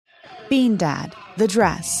Bean Dad, The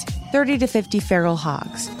Dress, 30 to 50 Feral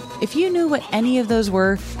Hogs. If you knew what any of those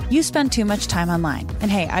were, you spend too much time online.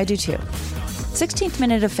 And hey, I do too. 16th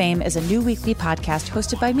Minute of Fame is a new weekly podcast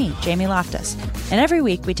hosted by me, Jamie Loftus. And every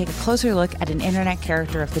week we take a closer look at an internet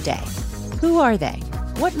character of the day. Who are they?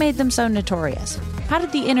 What made them so notorious? How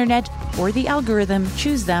did the internet or the algorithm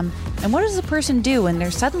choose them? And what does a person do when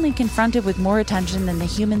they're suddenly confronted with more attention than the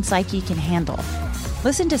human psyche can handle?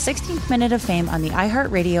 Listen to 16th Minute of Fame on the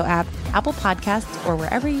iHeartRadio app, Apple Podcasts, or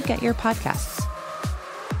wherever you get your podcasts.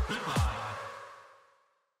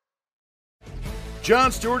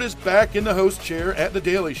 Jon Stewart is back in the host chair at The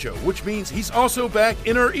Daily Show, which means he's also back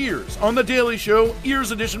in our ears on The Daily Show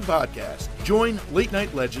Ears Edition podcast. Join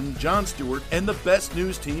late-night legend Jon Stewart and the best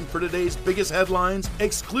news team for today's biggest headlines,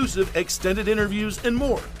 exclusive extended interviews, and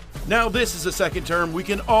more. Now this is a second term we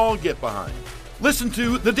can all get behind. Listen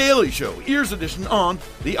to The Daily Show Ears Edition on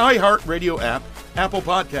the iHeartRadio app, Apple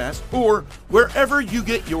Podcasts, or wherever you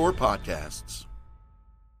get your podcasts.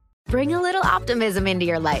 Bring a little optimism into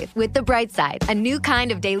your life with The Bright Side, a new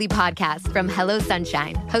kind of daily podcast from Hello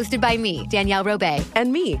Sunshine, hosted by me, Danielle Robay.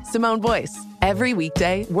 And me, Simone Boyce. Every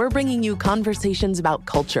weekday, we're bringing you conversations about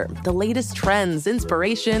culture, the latest trends,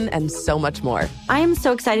 inspiration, and so much more. I am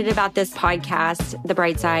so excited about this podcast, The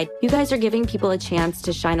Bright Side. You guys are giving people a chance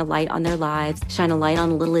to shine a light on their lives, shine a light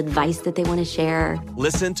on a little advice that they want to share.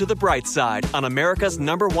 Listen to The Bright Side on America's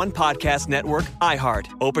 #1 podcast network,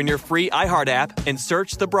 iHeart. Open your free iHeart app and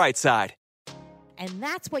search The Bright Side. And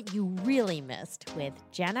that's what you really missed with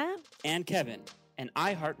Jenna and Kevin, an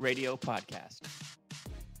iHeartRadio podcast.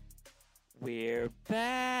 We're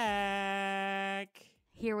back.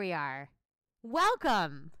 Here we are.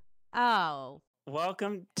 Welcome. Oh.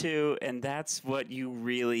 Welcome to And That's What You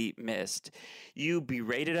Really Missed. You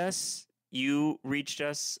berated us. You reached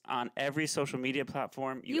us on every social media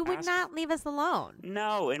platform. You would not leave us alone.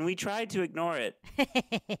 No, and we tried to ignore it.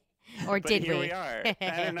 Or but did here we? we are.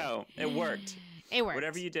 I don't know. It worked. It worked.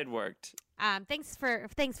 Whatever you did worked. Thanks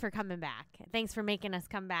for coming back. Thanks for making us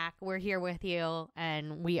come back. We're here with you,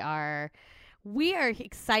 and we are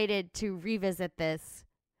excited to revisit this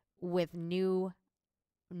with new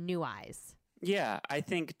eyes. Yeah, I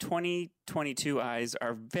think 2022 eyes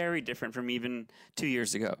are very different from even 2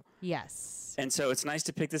 years ago. Yes. And so it's nice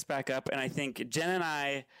to pick this back up, and I think Jen and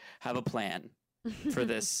I have a plan for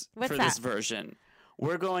this this version.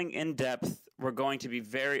 We're going in depth. We're going to be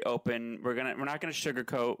very open. We're not gonna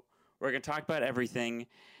sugarcoat. We're going to talk about everything.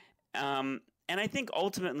 And I think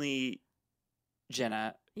ultimately,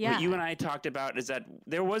 Jenna, what you and I talked about is that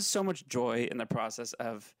there was so much joy in the process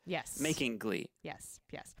of making Glee. Yes.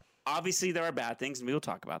 Obviously, there are bad things, and we will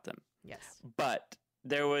talk about them. Yes. But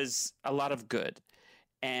there was a lot of good.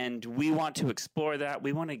 And we want to explore that.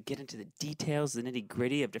 We want to get into the details, the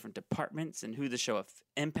nitty-gritty of different departments and who the show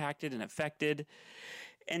impacted and affected.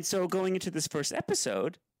 And so going into this first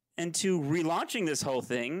episode and to relaunching this whole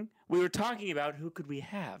thing, we were talking about who could we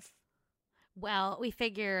have? Well, we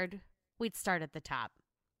figured we'd start at the top,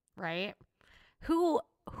 right? Who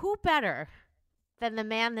better than the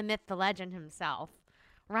man, the myth, the legend himself,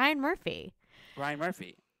 Ryan Murphy. Ryan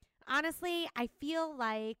Murphy. Honestly, I feel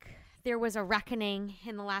like there was a reckoning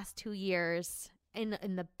in the last 2 years in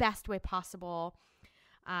the best way possible.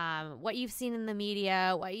 What you've seen in the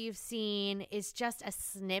media, what you've seen is just a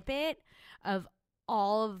snippet of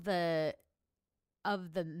all of the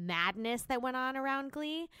madness that went on around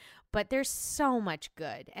Glee, but there's so much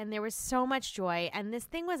good and there was so much joy, and this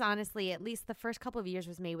thing was honestly, at least the first couple of years,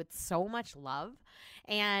 was made with so much love,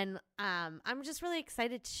 and I'm just really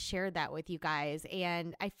excited to share that with you guys.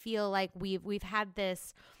 And I feel like we've had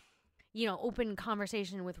this open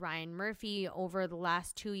conversation with Ryan Murphy over the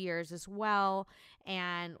last 2 years as well.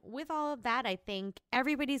 And with all of that, I think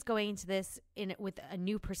everybody's going into this with a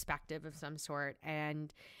new perspective of some sort.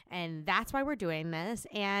 And that's why we're doing this.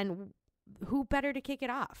 And who better to kick it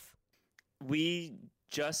off? We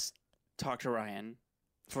just talked to Ryan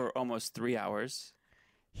for almost 3 hours.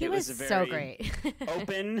 It was a very so great.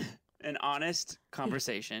 open and honest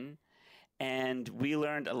conversation. And we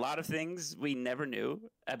learned a lot of things we never knew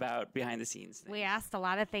about behind the scenes things. We asked a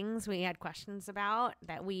lot of things we had questions about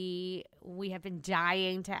that we have been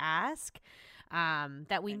dying to ask,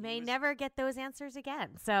 that we may never get those answers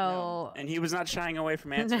again. So, no. And he was not shying away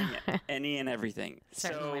from answering any and everything.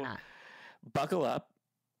 Certainly not. Buckle up.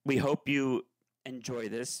 We hope you enjoy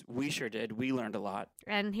this. We sure did. We learned a lot.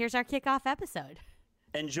 And here's our kickoff episode.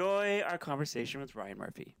 Enjoy our conversation with Ryan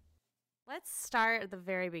Murphy. Let's start at the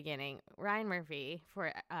very beginning. Ryan Murphy,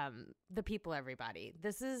 for the people, everybody.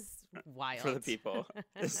 This is wild. For the people.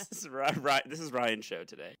 This is Ryan's show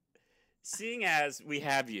today. Seeing as we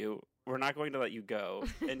have you we're not going to let you go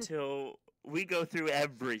until we go through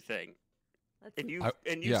everything. And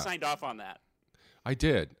you signed off on that. I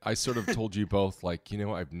did. I sort of told you both, like,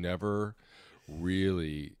 I've never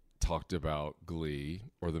really talked about Glee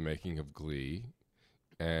or the making of Glee.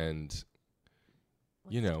 And,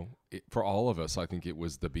 for all of us, I think it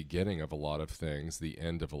was the beginning of a lot of things, the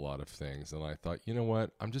end of a lot of things. And I thought, you know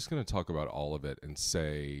what? I'm just going to talk about all of it and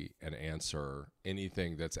say and answer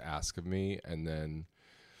anything that's asked of me. And then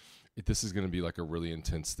this is going to be like a really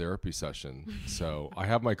intense therapy session. So I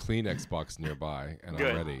have my Kleenex box nearby, and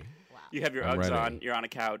I'm ready. You have your Uggs on. You're on a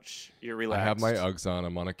couch. You're relaxed. I have my Uggs on.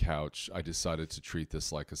 I'm on a couch. I decided to treat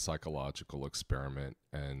this like a psychological experiment.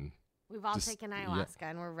 And we've all taken ayahuasca,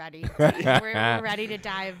 and we're ready. we're ready to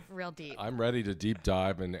dive real deep. I'm ready to deep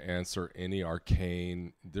dive and answer any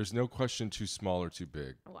arcane. There's no question too small or too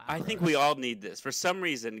big. Wow. I think we all need this. For some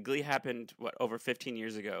reason, Glee happened, over 15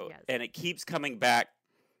 years ago, yes. And it keeps coming back.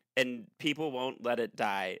 And people won't let it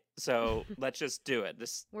die. So let's just do it.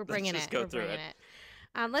 We're bringing let's it. Go we're through bringing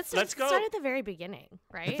it. Let's start at the very beginning,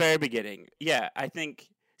 right? The very beginning. Yeah, I think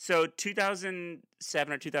so.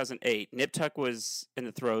 2007 or 2008, Nip Tuck was in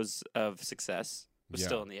the throes of success. Was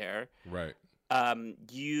still in the air. Right.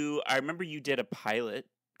 I remember you did a pilot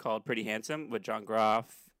called Pretty Handsome with John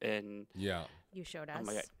Groff and you showed us. Oh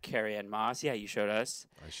my God, Carrie Ann Moss. Yeah, you showed us.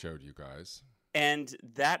 I showed you guys. And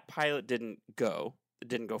that pilot didn't go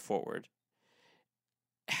forward.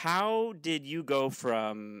 How did you go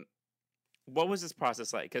from, what was this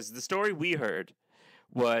process like? Because the story we heard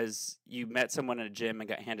was you met someone in a gym and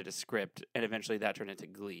got handed a script, and eventually that turned into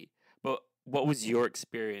Glee. But what was your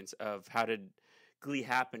experience of how did Glee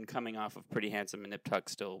happen coming off of Pretty Handsome and Nip Tuck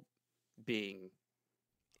still being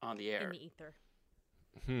on the air? In the ether.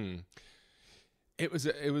 It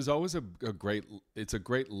was always a great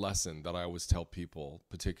lesson that I always tell people,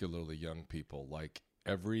 particularly young people, like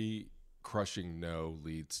every crushing no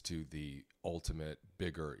leads to the ultimate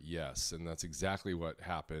bigger yes. And that's exactly what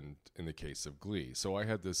happened in the case of Glee. So I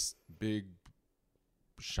had this big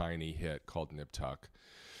shiny hit called Nip Tuck.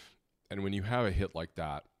 And when you have a hit like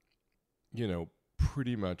that,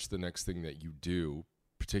 pretty much the next thing that you do,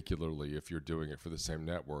 particularly if you're doing it for the same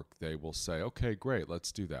network, they will say, okay, great,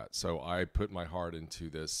 let's do that. So I put my heart into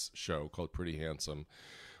this show called Pretty Handsome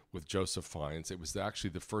with Joseph Fiennes. It was actually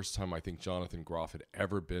the first time I think Jonathan Groff had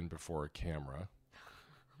ever been before a camera,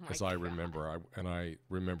 as I remember. I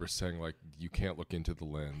remember saying, like, you can't look into the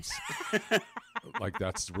lens. Like,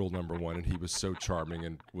 that's rule number one. And he was so charming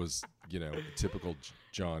and was, typical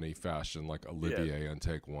Johnny fashion, like Olivier on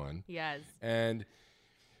take one. Yes. And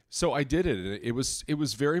so I did it, and it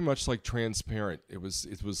was very much like Transparent. It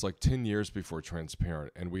was like 10 years before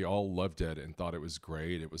Transparent, and we all loved it and thought it was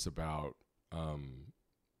great. It was about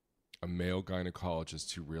a male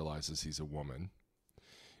gynecologist who realizes he's a woman,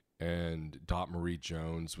 and Dot Marie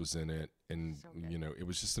Jones was in it, and it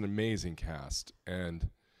was just an amazing cast. And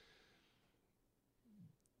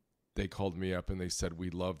they called me up and they said, we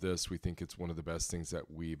love this. We think it's one of the best things that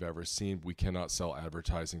we've ever seen. We cannot sell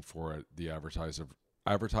advertising for it. The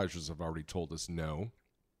advertisers have already told us no,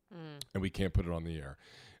 and we can't put it on the air.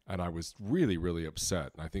 And I was really, really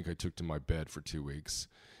upset. And I think I took to my bed for 2 weeks.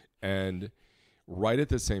 And right at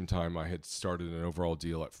the same time, I had started an overall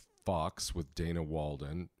deal at Fox with Dana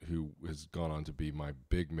Walden, who has gone on to be my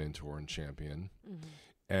big mentor and champion.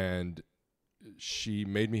 Mm-hmm. And she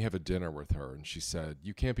made me have a dinner with her, and she said,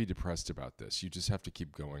 you can't be depressed about this. You just have to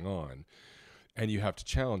keep going on, and you have to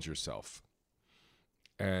challenge yourself.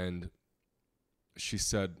 And she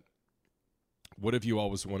said, what have you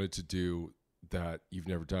always wanted to do that you've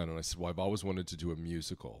never done? And I said, well, I've always wanted to do a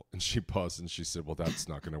musical. And she paused and she said, well, that's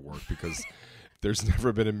not going to work because there's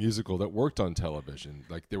never been a musical that worked on television.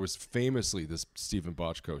 Like, there was famously this Stephen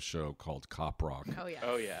Bochco show called Cop Rock. Oh, yeah.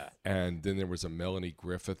 Oh, yeah. And then there was a Melanie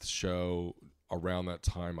Griffith show around that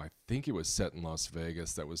time. I think it was set in Las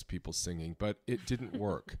Vegas. That was people singing, but it didn't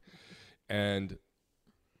work. And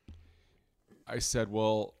I said,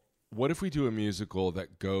 well, what if we do a musical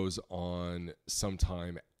that goes on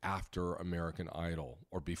sometime after American Idol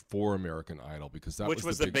or before American Idol? Because that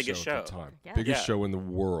was the biggest show at the time. Yeah. Biggest show in the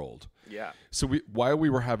world. Yeah. So while we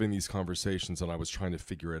were having these conversations and I was trying to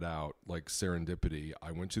figure it out, like serendipity,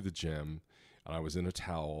 I went to the gym and I was in a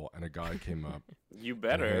towel and a guy came up. You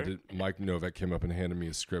better. Mike Novak came up and handed me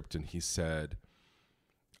a script and he said,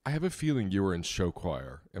 I have a feeling you were in show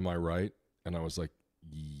choir. Am I right? And I was like,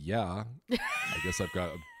 yeah. I guess I've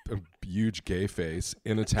got a huge gay face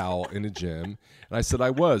in a towel in a gym. And I said, I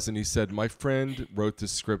was. And he said, my friend wrote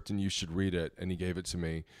this script and you should read it. And he gave it to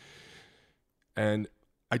me. And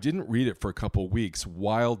I didn't read it for a couple of weeks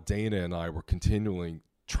while Dana and I were continually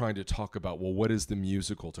trying to talk about, well, what is the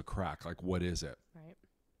musical to crack? Like, what is it? Right.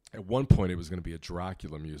 At one point, it was going to be a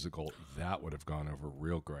Dracula musical. That would have gone over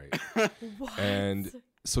real great. What? And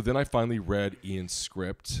so then I finally read Ian's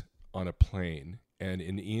script on a plane. And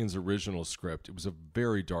in Ian's original script, it was a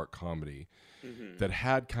very dark comedy that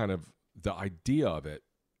had kind of the idea of it.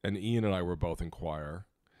 And Ian and I were both in choir.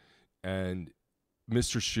 And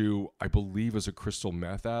Mr. Shu, I believe, is a crystal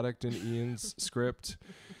meth addict in Ian's script.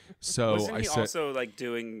 So wasn't he I said, also like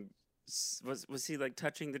doing? Was he like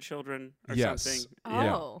touching the children or yes. something?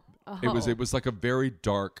 Yeah. Oh. It was like a very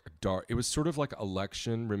dark. It was sort of like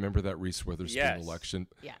Election. Remember that Reese Witherspoon Election?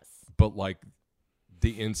 Yes. But like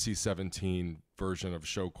the NC-17 version of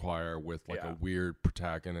show choir with like a weird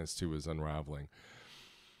protagonist who was unraveling.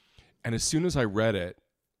 And as soon as I read it,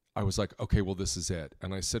 I was like, okay, well, this is it.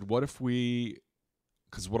 And I said, what if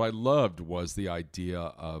because what I loved was the idea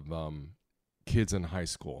of kids in high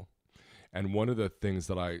school. And one of the things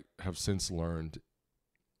that I have since learned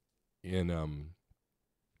in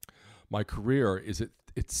my career is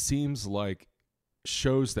it seems like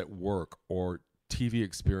shows that work or TV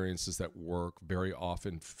experiences that work very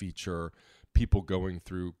often feature people going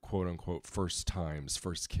through quote unquote first times,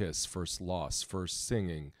 first kiss, first loss, first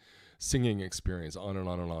singing experience, on and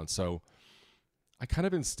on and on. So I kind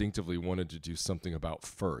of instinctively wanted to do something about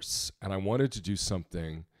firsts, and I wanted to do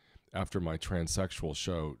something after my transsexual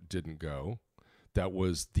show didn't go that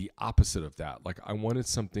was the opposite of that. Like I wanted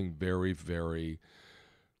something very, very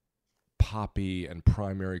poppy and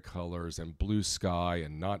primary colors and blue sky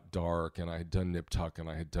and not dark, and I had done Nip Tuck and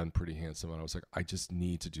I had done Pretty Handsome, and I was like, I just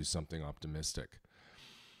need to do something optimistic.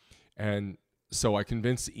 And so I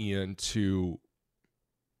convinced Ian to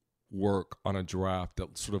work on a draft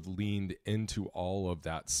that sort of leaned into all of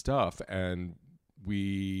that stuff, and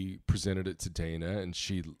we presented it to Dana, and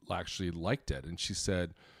she actually liked it, and she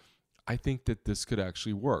said, I think that this could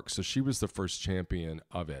actually work. So she was the first champion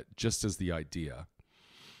of it, just as the idea.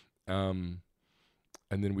 And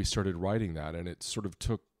then we started writing that, and it sort of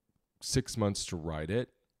took 6 months to write it,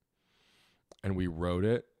 and we wrote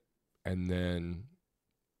it. And then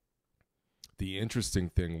the interesting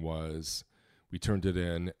thing was we turned it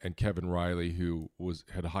in, and Kevin Riley, who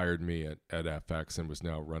had hired me at FX and was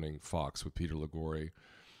now running Fox with Peter Liguori,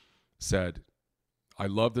 said, I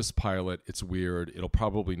love this pilot. It's weird. It'll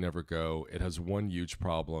probably never go. It has one huge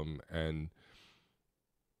problem, and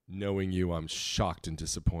knowing you, I'm shocked and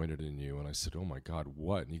disappointed in you. And I said, oh my God,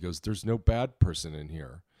 what? And he goes, there's no bad person in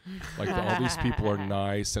here. Like all these people are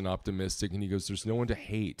nice and optimistic. And he goes, there's no one to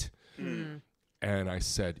hate. And I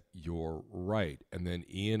said, you're right. And then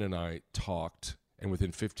Ian and I talked, and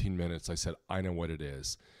within 15 minutes, I said, I know what it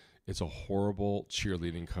is. It's a horrible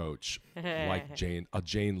cheerleading coach, like a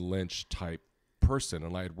Jane Lynch type person.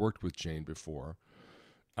 And I had worked with Jane before.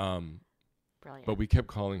 Brilliant. But we kept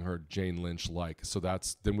calling her Jane Lynch-like. So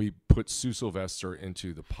then we put Sue Sylvester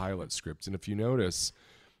into the pilot script. And if you notice,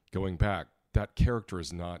 going back, that character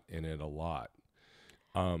is not in it a lot.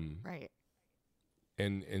 Right.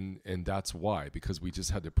 And that's why, because we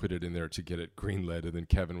just had to put it in there to get it greenlit. And then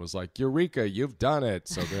Kevin was like, Eureka, you've done it.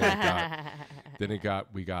 So then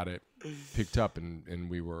we got it picked up,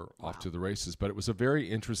 and we were off to the races. But it was a very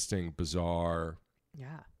interesting, bizarre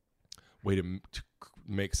way to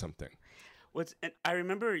make something. And I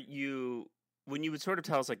remember when you would sort of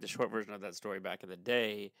tell us like the short version of that story back in the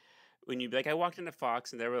day, when you'd be like, I walked into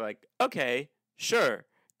Fox and they were like, okay, sure,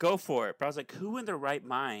 go for it. But I was like, who in their right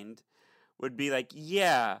mind would be like,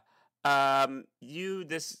 yeah,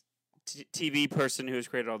 this TV person who has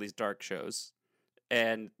created all these dark shows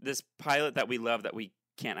and this pilot that we love that we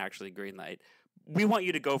can't actually greenlight, we want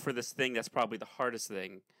you to go for this thing that's probably the hardest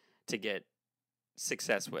thing to get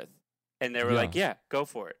success with. And they were like, yeah, go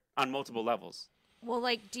for it on multiple levels. Well,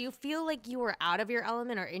 like, do you feel like you were out of your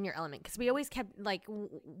element or in your element? Because we always kept, like,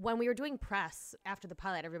 when we were doing press after the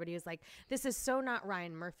pilot, everybody was like, this is so not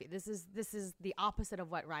Ryan Murphy. This is the opposite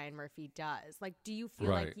of what Ryan Murphy does. Like, do you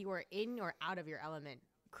feel like you were in or out of your element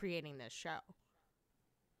creating this show?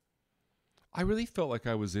 I really felt like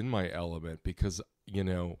I was in my element because,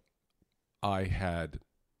 I had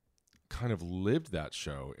kind of lived that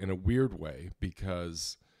show in a weird way,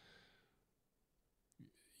 because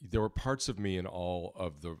there were parts of me in all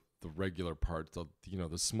of the regular parts,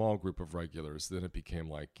 the small group of regulars. Then it became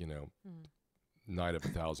like, Night of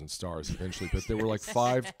 1,000 Stars eventually. But there were like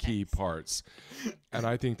 5 key parts. And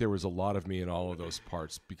I think there was a lot of me in all of those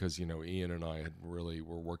parts because, Ian and I were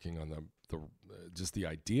working on just the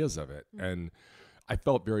ideas of it. And I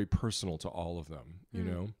felt very personal to all of them,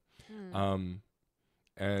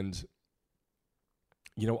 And,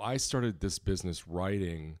 I started this business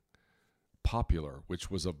writing Popular, which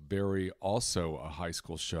was also a high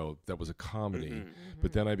school show that was a comedy.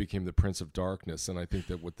 But then I became the Prince of Darkness, and I think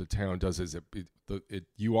that what the town does is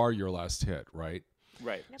you are your last hit, right?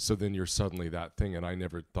 Right. Yep. So then you're suddenly that thing, and I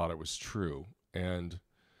never thought it was true. And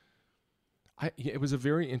it was a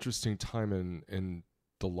very interesting time in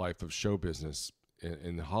the life of show business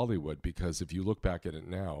in Hollywood, because if you look back at it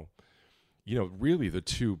now, really the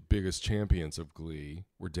two biggest champions of Glee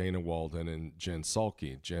were Dana Walden and Jen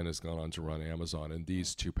Salke. Jen has gone on to run Amazon, and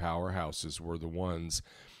these two powerhouses were the ones.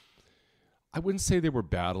 I wouldn't say they were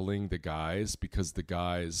battling the guys, because the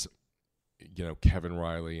guys, Kevin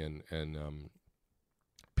Riley and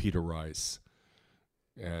Peter Rice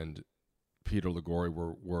and Peter Liguori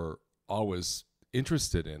were always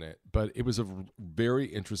interested in it, but it was a very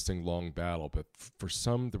interesting long battle. But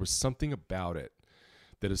there was something about it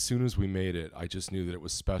that as soon as we made it, I just knew that it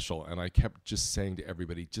was special. And I kept just saying to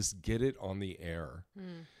everybody, just get it on the air.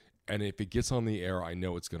 And if it gets on the air, I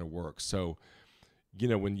know it's going to work. So,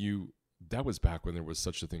 that was back when there was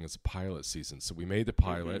such a thing as a pilot season. So we made the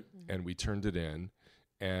pilot and we turned it in,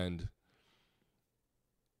 and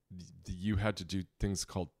you had to do things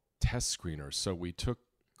called test screeners. So we took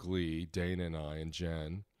Glee, Dana and I and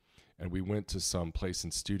Jen, and we went to some place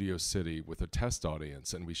in Studio City with a test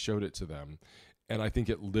audience, and we showed it to them. And I think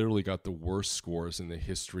it literally got the worst scores in the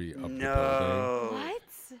history of the building. What?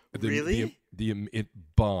 Really? It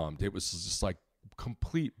bombed. It was just like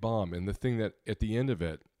complete bomb. And the thing that at the end of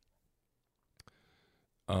it,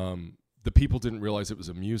 the people didn't realize it was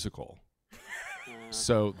a musical.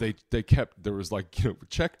 So they kept, there was like,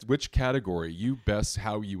 check which category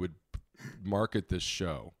how you would market this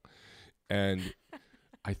show. And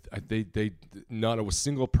they not a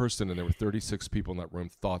single person, and there were 36 people in that room,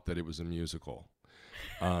 thought that it was a musical.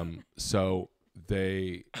 So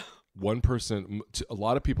one person, a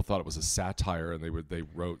lot of people thought it was a satire, and they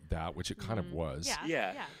wrote that, which it kind of was.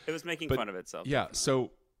 Yeah. It was making fun of itself. Yeah.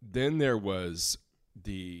 So then there was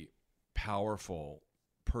the powerful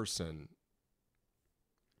person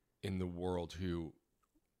in the world who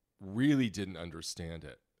really didn't understand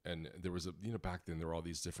it. And there was back then there were all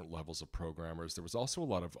these different levels of programmers. There was also a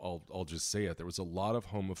lot of, I'll just say it, there was a lot of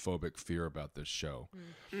homophobic fear about this show.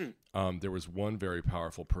 There was one very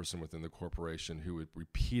powerful person within the corporation who would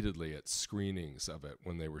repeatedly at screenings of it,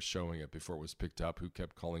 when they were showing it before it was picked up, who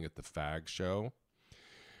kept calling it the fag show,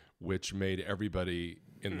 which made everybody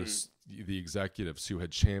in the executives who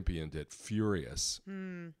had championed it furious.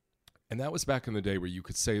 And that was back in the day where you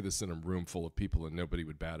could say this in a room full of people and nobody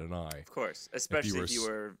would bat an eye. Of course, especially if you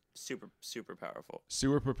were super, super powerful.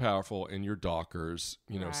 Super powerful in your Dockers,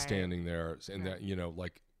 standing there. And that,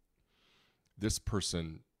 like this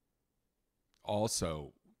person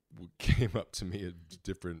also came up to me at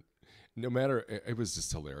different, it was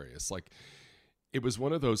just hilarious. Like, it was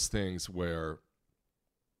one of those things where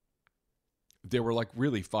there were like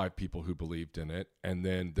really 5 people who believed in it. And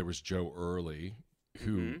then there was Joe Early,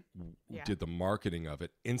 who did the marketing of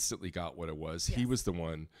it, instantly got what it was. Yes. He was the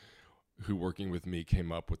one who, working with me,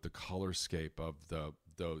 came up with the colorscape of the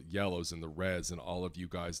yellows and the reds, and all of you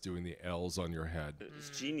guys doing the L's on your head. It's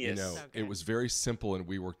genius. It was very simple, and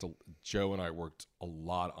Joe and I worked a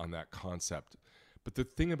lot on that concept. But the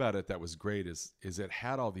thing about it that was great is it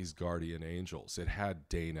had all these guardian angels. It had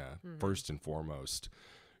Dana, first and foremost,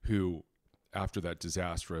 who, after that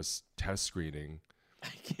disastrous test screening, I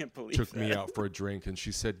can't believe took me out for a drink, and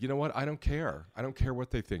she said, "You know what? I don't care. I don't care what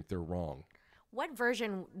they think. They're wrong." What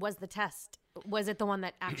version was the test? Was it the one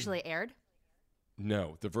that actually aired?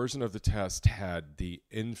 No, the version of the test had the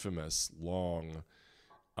infamous long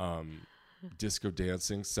disco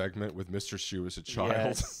dancing segment with Mr. Shu as a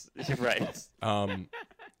child. Yes, right.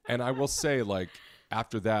 And I will say, like,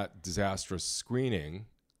 after that disastrous screening,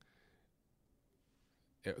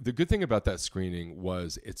 the good thing about that screening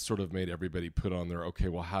was it sort of made everybody put on their, okay,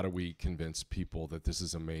 well, how do we convince people that this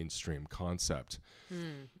is a mainstream concept?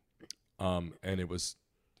 And it was,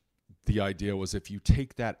 the idea was, if you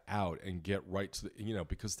take that out and get right to the,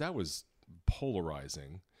 because that was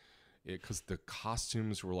polarizing, because the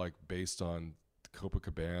costumes were like based on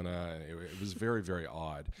Copacabana, and it was very, very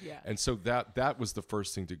odd. Yeah. And so that was the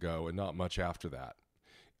first thing to go, and not much after that.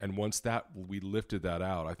 And once we lifted that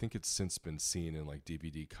out, I think it's since been seen in like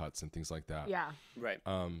DVD cuts and things like that. Yeah. Right.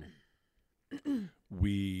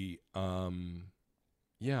 We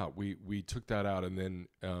took that out, and then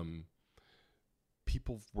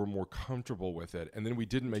people were more comfortable with it. And then we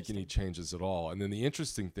didn't make any changes at all. And then the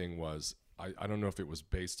interesting thing was, I don't know if it was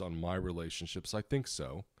based on my relationships. I think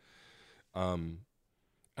so. And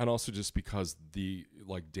also just because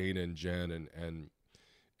Dana and Jen and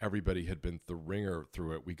everybody had been the ringer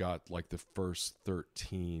through it. We got like the first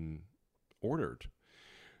 13 ordered.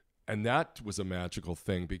 And that was a magical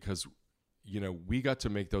thing because, we got to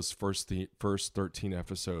make those first 13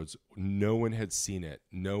 episodes. No one had seen it.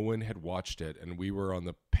 No one had watched it. And we were on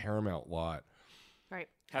the Paramount lot. Right.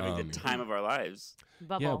 Having the time of our lives.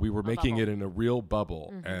 Bubble. Yeah, we were making it in a real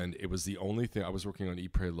bubble. And it was the only thing. I was working on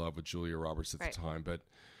Eat, Pray, Love with Julia Roberts at the time. But,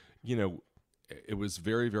 it was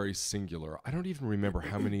very, very singular. I don't even remember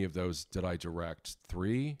how many of those did I direct.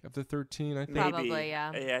 3 of the 13, I think. Maybe. Probably,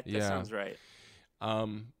 yeah. Yeah, that sounds right.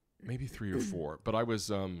 Maybe 3 or 4. But I was,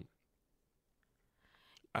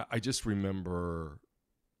 I just remember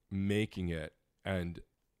making it and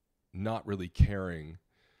not really caring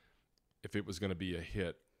if it was going to be a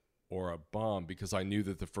hit or a bomb because I knew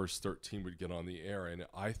that the first 13 would get on the air. And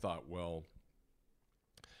I thought, well,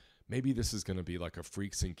 maybe this is going to be like a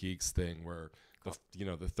Freaks and Geeks thing where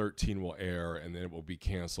the 13 will air and then it will be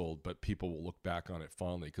canceled, but people will look back on it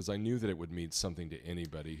fondly because I knew that it would mean something to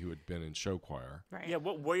anybody who had been in show choir. Right. Yeah,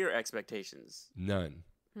 what were your expectations? None.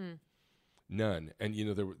 None. And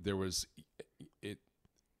there was it.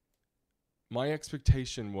 My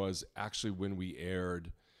expectation was actually when we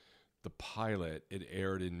aired the pilot, it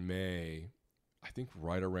aired in May. I think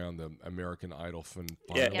right around the American Idol finale.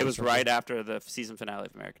 Yeah, it was right after the season finale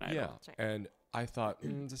of American Idol. Yeah, right. And I thought,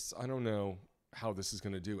 I don't know how this is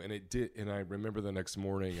going to do. And it did. And I remember the next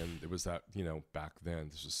morning, and it was that, back then,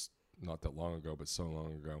 this was not that long ago, but so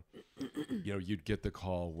long ago, you'd get the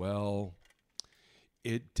call, well,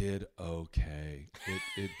 it did okay.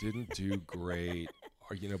 It didn't do great,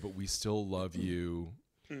 or, but we still love you.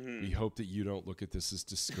 We hope that you don't look at this as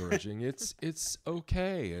discouraging. It's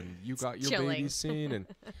okay, and you got your baby seen, and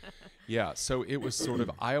yeah. So it was sort of.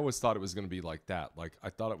 I always thought it was going to be like that. Like I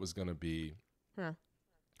thought it was going to be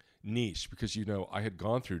niche because I had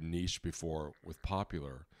gone through niche before with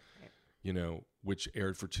Popular, which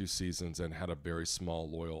aired for 2 seasons and had a very small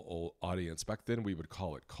loyal audience. Back then we would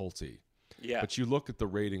call it culty. Yeah. But you look at the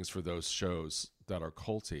ratings for those shows that are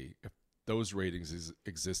culty. If those ratings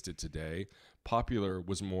existed today, Popular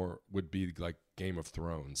would be like Game of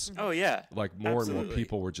Thrones. Oh yeah, like more and more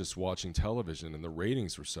people were just watching television, and the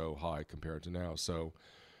ratings were so high compared to now. So,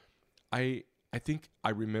 I think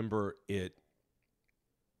I remember it.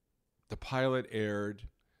 The pilot aired.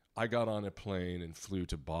 I got on a plane and flew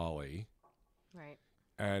to Bali. Right.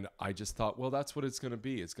 And I just thought, well, that's what it's going to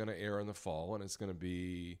be. It's going to air in the fall, and it's going to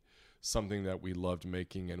be something that we loved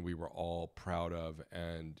making and we were all proud of,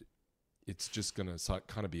 and it's just going to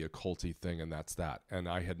kind of be a culty thing, and that's that. And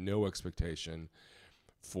I had no expectation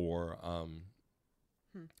for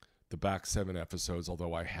the back 7 episodes,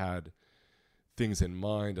 although I had things in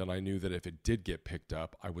mind, and I knew that if it did get picked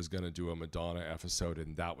up, I was going to do a Madonna episode,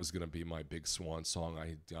 and that was going to be my big swan song.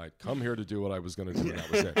 I'd come here to do what I was going to do, and that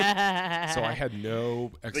was it. So I had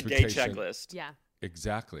no expectation. The gay checklist. Yeah.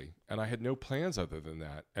 Exactly. And I had no plans other than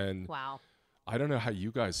that. And wow. I don't know how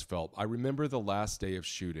you guys felt. I remember the last day of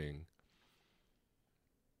shooting.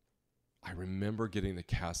 I remember getting the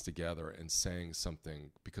cast together and saying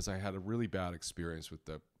something because I had a really bad experience with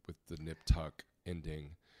the nip tuck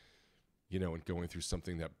ending, and going through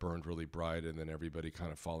something that burned really bright and then everybody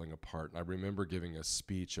kind of falling apart. And I remember giving a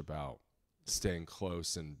speech about staying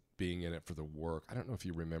close and being in it for the work. I don't know if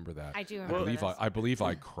you remember that. I do remember I believe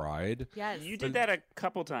I cried. Yes. You did that a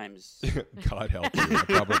couple times. God help you. I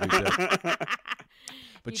probably did.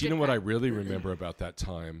 But you know what I really remember about that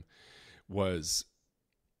time was,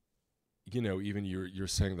 even you're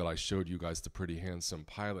saying that I showed you guys the Pretty Handsome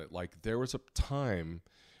pilot. Like there was a time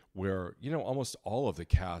where, almost all of the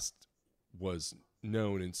cast was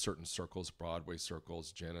known in certain circles, Broadway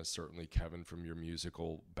circles, Jenna, certainly Kevin from your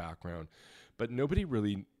musical background, but nobody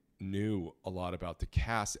really knew a lot about the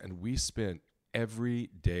cast, and we spent every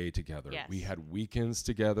day together. Yes. We had weekends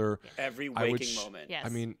together. Every waking moment. Yes. I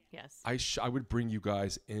mean, yes. I would bring you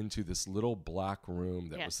guys into this little black room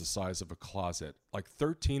that was the size of a closet, like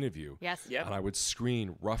 13 of you. Yes. Yep. And I would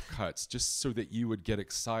screen rough cuts just so that you would get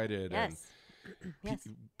excited. Yes. And Yes.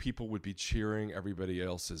 people would be cheering everybody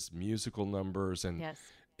else's musical numbers, and Yes.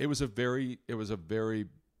 it was a very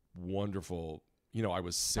wonderful. I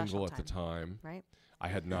was single Special at the time. Right. I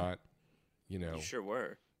had not, You sure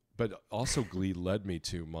were. but also Glee led me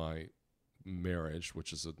to my marriage,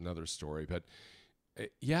 which is another story. But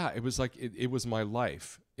it was like it was my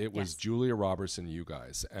life. It was Julia Roberts and you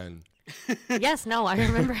guys, and yes, no, I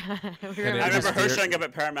remember. I remember her showing up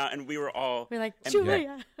at Paramount, and we're like,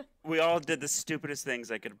 Julia. We all did the stupidest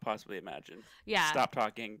things I could possibly imagine. Yeah. Stop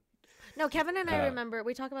talking. No, Kevin and I remember,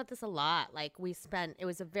 we talk about this a lot. Like it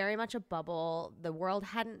was very much a bubble. The world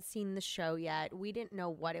hadn't seen the show yet. We didn't know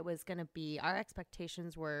what it was going to be. Our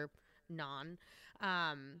expectations were none.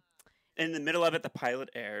 In the middle of it, the pilot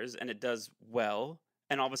airs and it does well.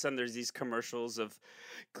 And all of a sudden, there's these commercials of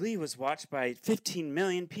Glee was watched by 15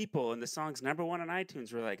 million people, and the song's #1 on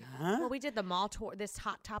iTunes. We're like, huh? Well, we did the mall tour, this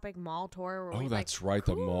Hot Topic mall tour. Where Oh, that's right,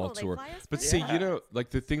 cool, the mall tour. But see, you know, like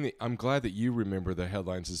the thing that I'm glad that you remember the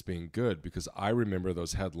headlines as being good, because I remember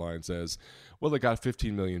those headlines as, well, it got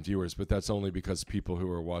 15 million viewers, but that's only because people who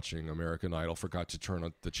were watching American Idol forgot to turn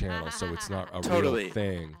on the channel, so it's not a real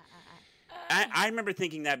thing. I remember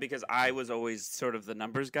thinking that because I was always sort of the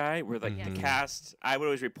numbers guy, where like the cast, I would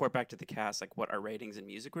always report back to the cast like what our ratings and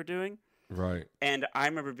music were doing. Right. And I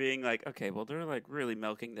remember being like, okay, well, they're like really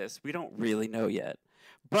milking this. We don't really know yet.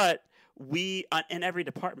 But we, in every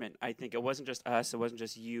department, I think it wasn't just us, it wasn't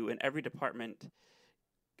just you. In every department,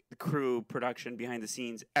 crew, production, behind the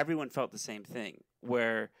scenes, everyone felt the same thing,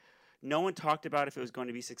 where no one talked about if it was going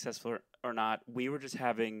to be successful or not. We were just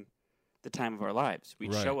having the time of our lives.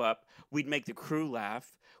 We'd show up, we'd make the crew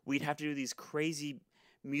laugh, we'd have to do these crazy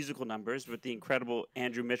musical numbers with the incredible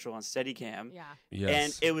Andrew Mitchell on Steadicam. Yeah. Yes.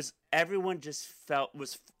 And it was, everyone just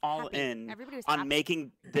was all Happy. in Everybody was on happy.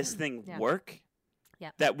 making this thing work.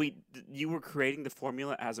 Yep. That you were creating the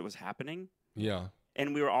formula as it was happening. Yeah.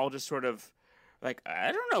 And we were all just sort of like,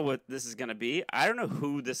 I don't know what this is going to be. I don't know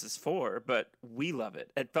who this is for, but we love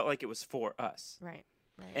it. It felt like it was for us. Right.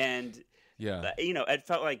 And yeah, you know, it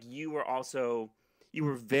felt like you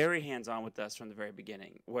were very hands-on with us from the very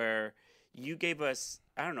beginning, where you gave us,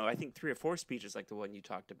 I don't know, I think 3 or 4 speeches like the one you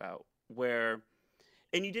talked about, and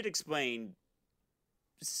you did explain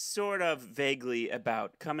sort of vaguely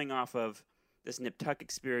about coming off of this Nip Tuck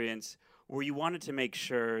experience, where you wanted to make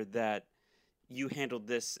sure that you handled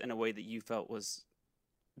this in a way that you felt was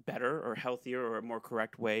better or healthier or a more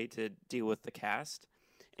correct way to deal with the cast.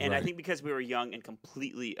 And I think because we were young and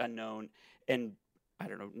completely unknown, and I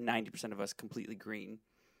don't know, 90% of us completely green,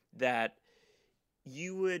 that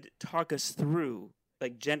you would talk us through,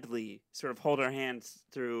 like gently, sort of hold our hands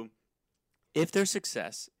through, if there's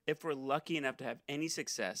success, if we're lucky enough to have any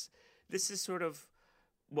success, this is sort of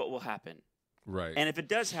what will happen. Right. And if it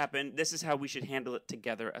does happen, this is how we should handle it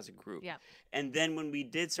together as a group. Yeah. And then when we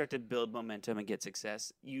did start to build momentum and get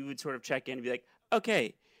success, you would sort of check in and be like,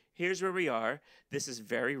 okay, here's where we are. This is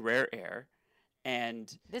very rare air.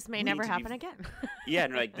 And this may never happen again. Yeah.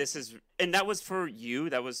 And like, and that was for you.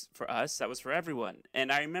 That was for us. That was for everyone.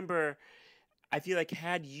 And I remember, I feel like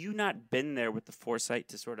had you not been there with the foresight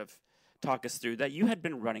to sort of talk us through that, you had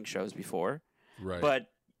been running shows before. Right. But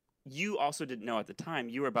you also didn't know at the time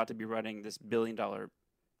you were about to be running this $1 billion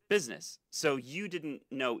business. So you didn't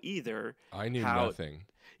know either. I knew nothing.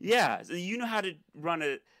 Yeah. So you know how to run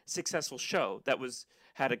a successful show that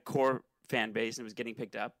had a core fan base and was getting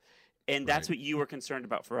picked up. And that's what you were concerned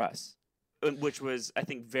about for us, which was, I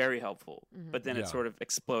think, very helpful. Mm-hmm. But then it sort of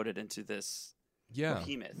exploded into this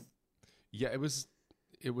behemoth. Yeah, it was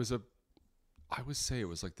I would say it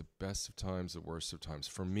was like the best of times, the worst of times.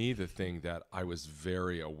 For me, the thing that I was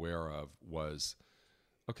very aware of was,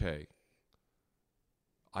 okay,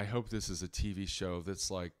 I hope this is a TV show that's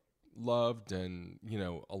like loved and, you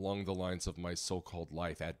know, along the lines of my so-called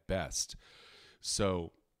life at best.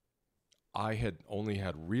 So I had only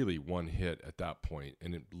had really one hit at that point,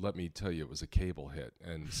 and let me tell you, it was a cable hit.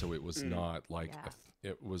 And so it was not like,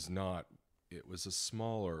 it was a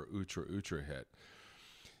smaller ultra hit.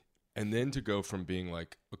 And then to go from being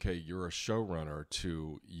like, okay, you're a showrunner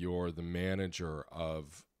to you're the manager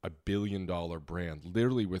of a $1 billion brand,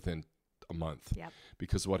 literally within a month. Yep.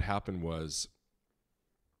 Because what happened was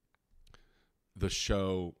the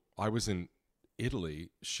show, I was in Italy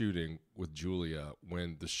shooting with Julia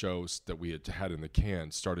when the shows that we had in the can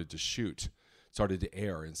started to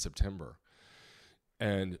air in September.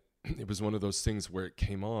 And it was one of those things where it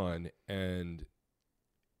came on, and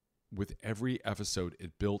with every episode,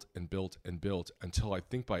 it built and built and built until I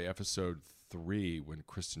think by episode 3, when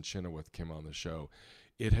Kristen Chenoweth came on the show,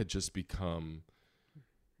 it had just become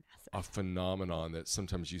a phenomenon that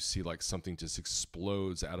sometimes you see like something just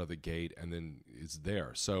explodes out of the gate and then it's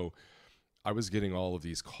there. So I was getting all of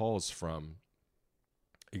these calls from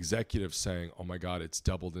executives saying, oh my God, it's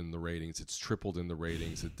doubled in the ratings, it's tripled in the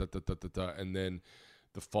ratings, and then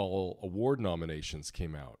the fall award nominations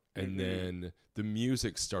came out, and then the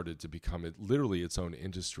music started to become literally its own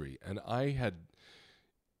industry. And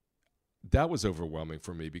that was overwhelming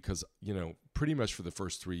for me because, you know, pretty much for the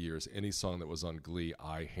first 3 years, any song that was on Glee,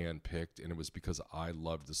 I handpicked, and it was because I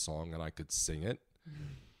loved the song and I could sing it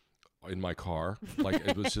in my car. Like,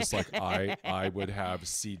 it was just like I would have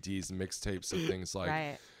CDs and mixtapes and things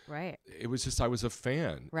like. Right. It was just, I was a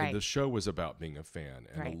fan. Right. And the show was about being a fan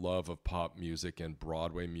and a love of pop music and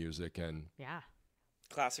Broadway music and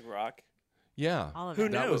classic rock. Yeah. All of Who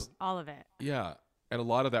it. knew? All of it. Yeah. And a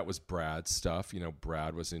lot of that was Brad's stuff.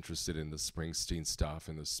 Brad was interested in the Springsteen stuff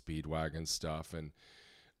and the Speedwagon stuff. And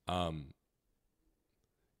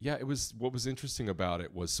it was, what was interesting about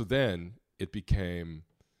it was, so then it became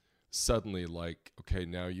suddenly like, okay,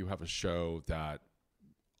 now you have a show that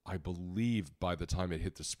I believe by the time it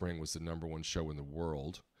hit the spring was the #1 show in the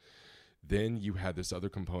world. Then you had this other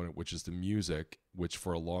component, which is the music, which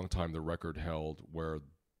for a long time the record held, where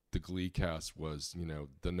the Glee cast was,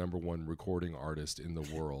 the #1 recording artist in the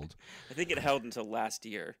world. I think it held until last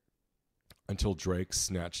year. Until Drake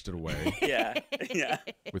snatched it away. Yeah.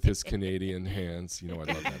 With his Canadian hands. I love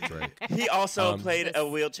that Drake. He also played a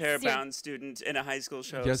wheelchair-bound student in a high school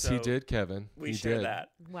show. Yes, so he did, Kevin. We he share did. that.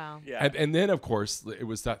 Wow. Yeah. And then, of course, it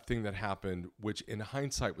was that thing that happened, which in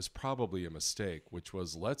hindsight was probably a mistake, which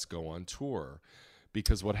was let's go on tour.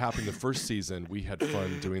 Because what happened the first season, we had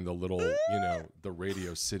fun doing the little, the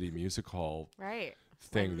Radio City Music Hall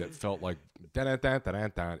thing that felt like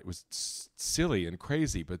da-da-da-da-da-da. It was silly and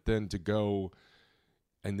crazy. But then to go,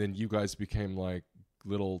 and then you guys became like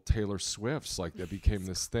little Taylor Swifts, like that became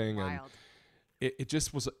this thing. Wild. And it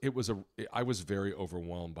just was, I was very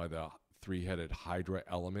overwhelmed by the three-headed Hydra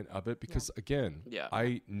element of it because, again,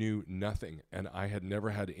 I knew nothing and I had never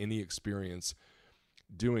had any experience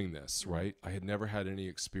doing this, right? I had never had any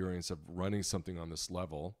experience of running something on this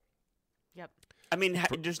level. Yep. I mean,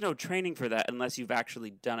 there's no training for that unless you've actually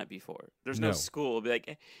done it before. There's no school. It'll be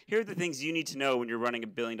like, here are the things you need to know when you're running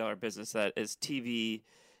 $1 billion business that is TV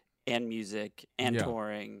and music and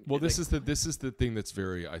touring. Well, this is the thing that's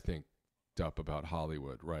very, I think, up about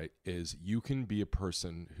Hollywood, right? Is you can be a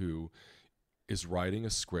person who is writing a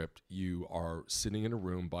script. You are sitting in a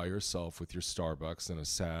room by yourself with your Starbucks and a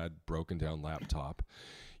sad, broken down laptop.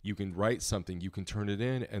 You can write something, you can turn it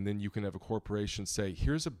in, and then you can have a corporation say,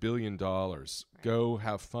 here's $1 billion, go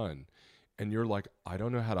have fun. And you're like, I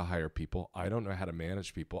don't know how to hire people. I don't know how to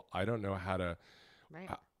manage people. I don't know how to,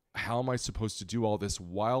 how am I supposed to do all this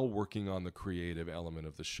while working on the creative element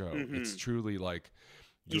of the show? Mm-hmm. It's truly like.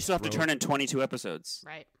 You still have to turn in 22 episodes.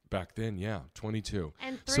 Right. Back then, 22.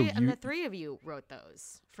 And the three of you wrote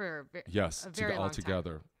those for a very long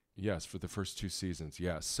altogether. time. Yes, for the first 2 seasons.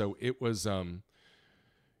 Yes. So it was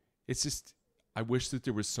it's just I wish that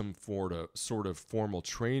there was some sort of formal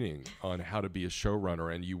training on how to be a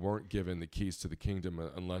showrunner and you weren't given the keys to the kingdom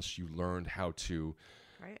unless you learned how to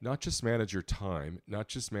not just manage your time, not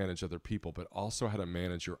just manage other people, but also how to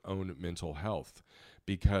manage your own mental health.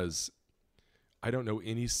 Because I don't know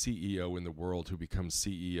any CEO in the world who becomes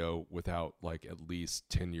CEO without like at least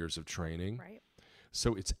 10 years of training. Right.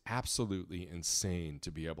 So it's absolutely insane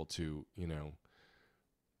to be able to,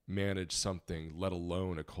 manage something, let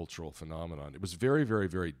alone a cultural phenomenon. It was very, very,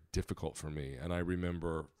 very difficult for me. And I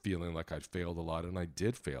remember feeling like I'd failed a lot, and I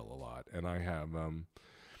did fail a lot. And I have,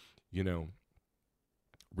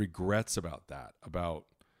 regrets about that, about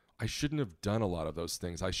I shouldn't have done a lot of those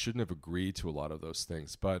things. I shouldn't have agreed to a lot of those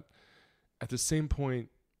things. But at the same point,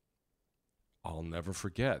 I'll never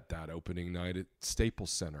forget that opening night at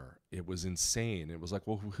Staples Center. It was insane. It was like,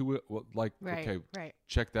 okay,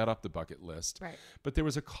 check that off the bucket list. Right. But there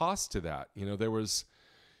was a cost to that.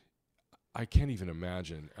 I can't even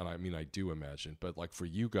imagine, and I mean, I do imagine, but like for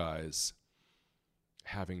you guys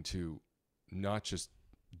having to not just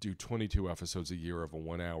do 22 episodes a year of a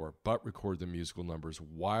 1 hour, but record the musical numbers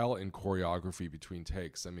while in choreography between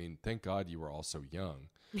takes. I mean, thank God you were all so young.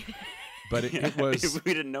 But it was...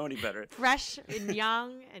 We didn't know any better. Fresh and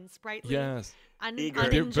young and sprightly. Yes.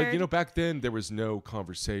 Uninjured. But, back then there was no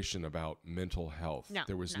conversation about mental health. No,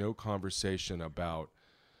 there was no conversation about...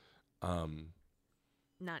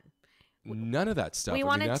 None of that stuff. We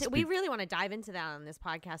we really want to dive into that on this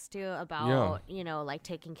podcast too, about like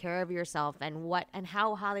taking care of yourself and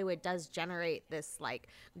how Hollywood does generate this like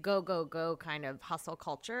go kind of hustle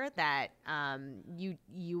culture that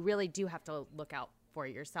you really do have to look out for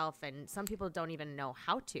yourself, and some people don't even know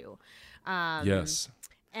how to. Yes.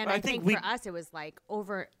 And I think for us, it was like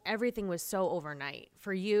everything was so overnight.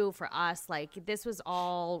 For you, for us, like this was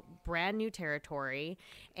all brand new territory,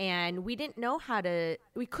 and we didn't know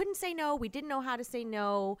we couldn't say no. We didn't know how to say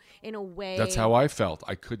no in a way. That's how I felt.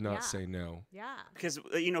 I could not say no. Yeah. Because,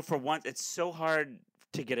 for once, it's so hard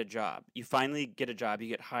to get a job. You finally get a job, you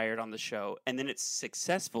get hired on the show, and then it's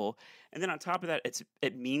successful. And then on top of that,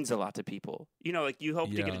 it means a lot to people. Like you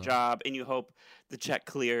hope to get a job and you hope the check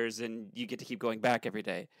clears and you get to keep going back every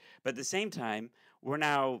day. But at the same time, we're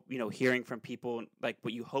now, hearing from people like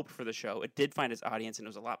what you hoped for the show. It did find its audience and it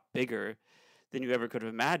was a lot bigger than you ever could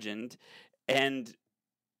have imagined. And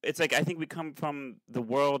it's like, I think we come from the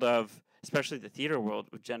world of, especially the theater world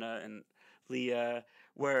with Jenna and Leah,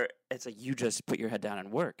 where it's like you just put your head down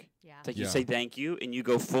and work. Yeah. It's like you say thank you and you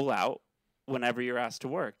go full out whenever you're asked to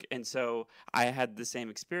work. And so I had the same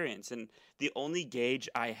experience. And the only gauge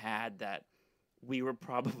I had that we were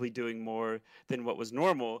probably doing more than what was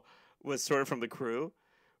normal was sort of from the crew.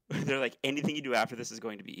 They're like, anything you do after this is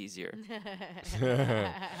going to be easier.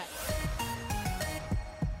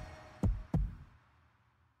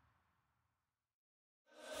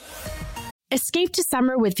 Escape to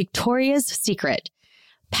summer with Victoria's Secret.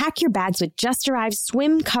 Pack your bags with just-arrived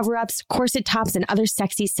swim cover-ups, corset tops, and other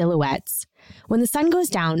sexy silhouettes. When the sun goes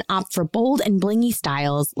down, opt for bold and blingy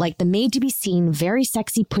styles like the made-to-be-seen Very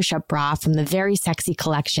Sexy push-up bra from the Very Sexy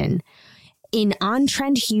collection. In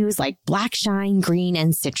on-trend hues like black shine, green,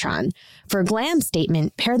 and citron. For a glam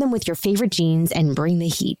statement, pair them with your favorite jeans and bring the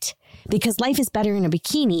heat. Because life is better in a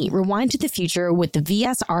bikini, rewind to the future with the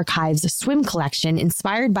VS Archives swim collection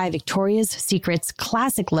inspired by Victoria's Secret's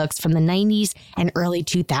classic looks from the 90s and early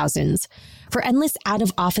 2000s. For endless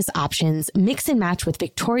out-of-office options, mix and match with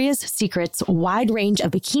Victoria's Secret's wide range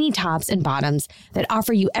of bikini tops and bottoms that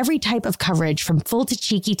offer you every type of coverage from full to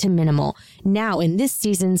cheeky to minimal, now in this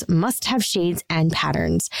season's must-have shades and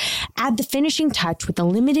patterns. Add the finishing touch with the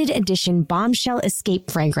limited edition Bombshell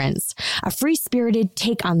Escape fragrance, a free-spirited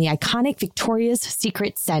take on the iconic Victoria's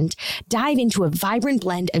Secret scent. Dive into a vibrant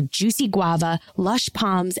blend of juicy guava, lush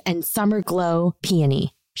palms, and summer glow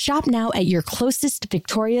peony. Shop now at your closest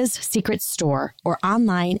Victoria's Secret store or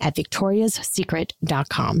online at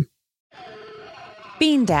victoriassecret.com.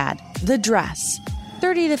 Bean Dad, The Dress,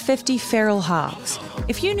 30 to 50 feral hogs.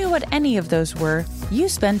 If you knew what any of those were, you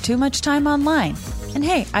spend too much time online. And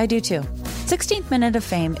hey, I do too. 16th Minute of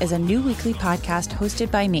Fame is a new weekly podcast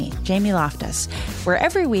hosted by me, Jamie Loftus, where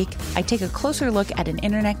every week I take a closer look at an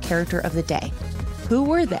internet character of the day. Who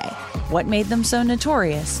were they? What made them so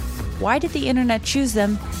notorious? Why did the internet choose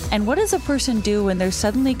them? And what does a person do when they're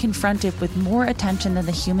suddenly confronted with more attention than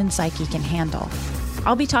the human psyche can handle?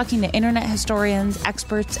 I'll be talking to internet historians,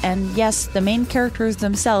 experts, and yes, the main characters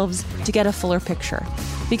themselves to get a fuller picture.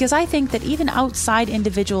 Because I think that even outside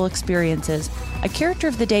individual experiences, a character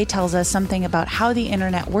of the day tells us something about how the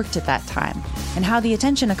internet worked at that time, and how the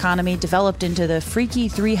attention economy developed into the freaky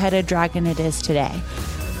three-headed dragon it is today.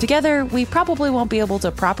 Together, we probably won't be able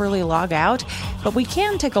to properly log out, but we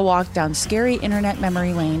can take a walk down scary internet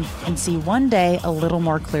memory lane and see one day a little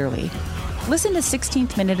more clearly. Listen to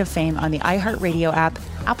 16th Minute of Fame on the iHeartRadio app,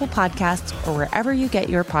 Apple Podcasts, or wherever you get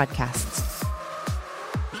your podcasts.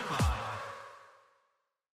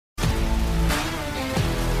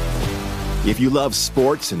 If you love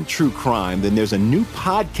sports and true crime, then there's a new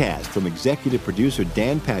podcast from executive producer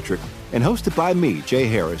Dan Patrick and hosted by me, Jay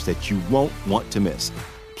Harris, that you won't want to miss.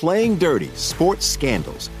 Playing Dirty: Sports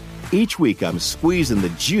Scandals. Each week, I'm squeezing the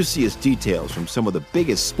juiciest details from some of the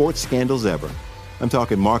biggest sports scandals ever. I'm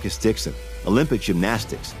talking Marcus Dixon, Olympic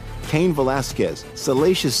gymnastics, Cain Velasquez,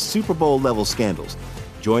 salacious Super Bowl-level scandals.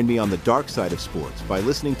 Join me on the dark side of sports by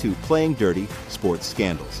listening to Playing Dirty: Sports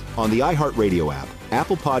Scandals on the iHeartRadio app,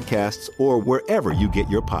 Apple Podcasts, or wherever you get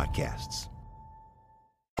your podcasts.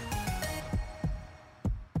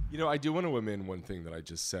 You know, I do want to amend one thing that I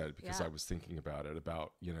just said because I was thinking about it,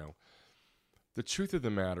 the truth of the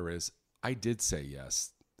matter is I did say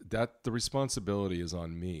yes. That the responsibility is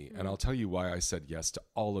on me. Mm-hmm. And I'll tell you why I said yes to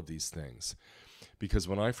all of these things. Because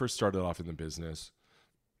when I first started off in the business,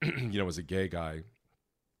 as a gay guy,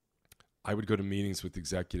 I would go to meetings with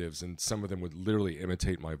executives and some of them would literally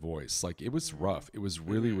imitate my voice. Like, it was rough. It was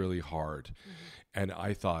really, really hard. Mm-hmm. And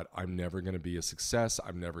I thought, I'm never going to be a success.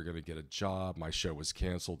 I'm never going to get a job. My show was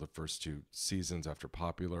canceled the first 2 seasons after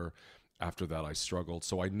Popular. After that, I struggled.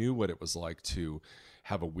 So I knew what it was like to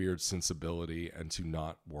have a weird sensibility and to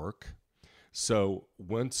not work. So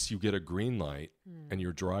once you get a green light and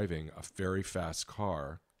you're driving a very fast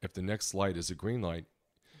car, if the next light is a green light,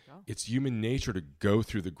 it's human nature to go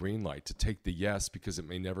through the green light, to take the yes, because it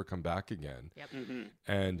may never come back again. Yep. Mm-hmm.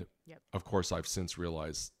 And of course, I've since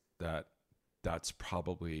realized that that's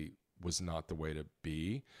probably was not the way to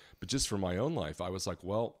be. But just for my own life, I was like,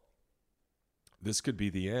 well, this could be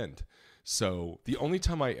the end. So the only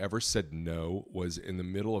time I ever said no was in the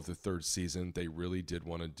middle of the 3rd season. They really did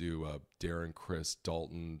want to do a Darren Criss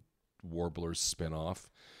Dalton Warblers spinoff.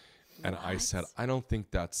 And I said, I don't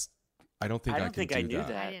think I can do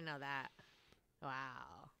that. I didn't know that.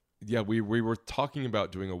 Wow. Yeah, we were talking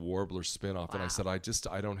about doing a Warbler spinoff, and I said, I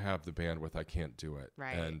don't have the bandwidth. I can't do it.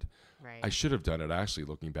 Right. And I should have done it, actually,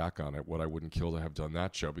 looking back on it. What I wouldn't kill to have done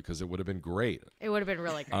that show, because it would have been great. It would have been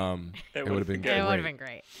really great. It would have been great. It would have been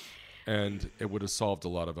great. And it would have solved a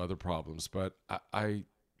lot of other problems. But I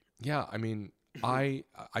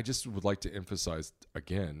just would like to emphasize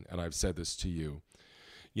again, and I've said this to you,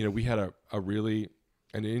 you know, we had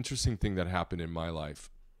an interesting thing that happened in my life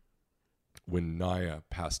when Naya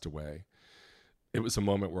passed away. It was a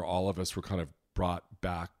moment where all of us were kind of brought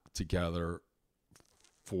back together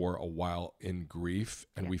for a while in grief,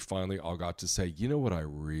 and we finally all got to say, you know what I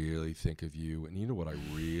really think of you, and you know what I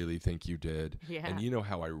really think you did, and you know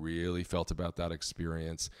how I really felt about that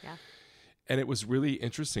experience. And it was really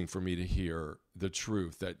interesting for me to hear the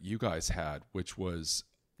truth that you guys had, which was,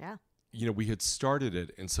 you know, we had started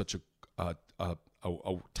it in such a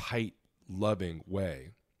tight, loving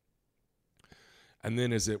way. And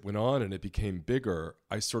then as it went on and it became bigger,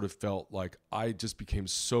 I sort of felt like I just became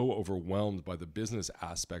so overwhelmed by the business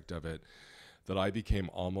aspect of it that I became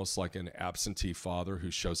almost like an absentee father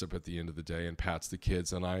who shows up at the end of the day and pats the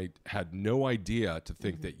kids. And I had no idea to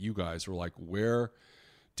think that you guys were like, where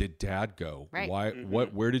did Dad go? Right. Why?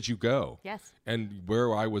 Where did you go? Yes. And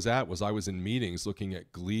where I was at was I was in meetings looking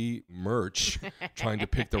at Glee merch, trying to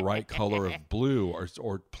pick the right color of blue,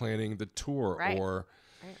 or planning the tour, or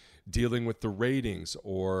dealing with the ratings,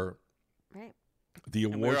 or the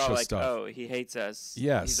award show like, stuff. Oh, he hates us.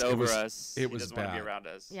 Yes, he's over us. It was doesn't bad. want to be around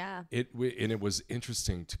us. Yeah. And it was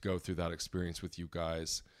interesting to go through that experience with you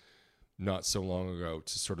guys not so long ago,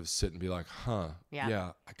 to sort of sit and be like, I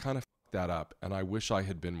kind of fucked that up, and I wish I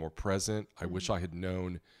had been more present. I wish I had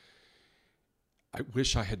known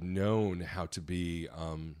how to be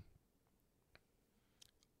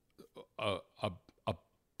a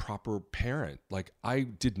proper parent. Like, I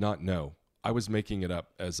did not know. I was making it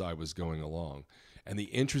up as I was going along. And the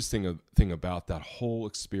interesting thing about that whole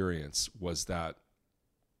experience was that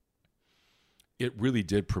it really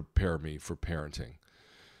did prepare me for parenting.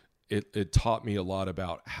 It taught me a lot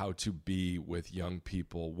about how to be with young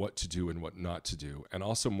people, what to do and what not to do. And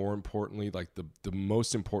also, more importantly, like the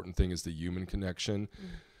most important thing is the human connection.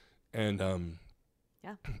 And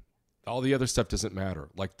all the other stuff doesn't matter.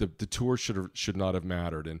 Like the tour should not have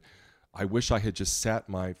mattered. And I wish I had just sat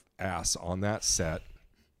my ass on that set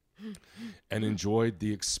and enjoyed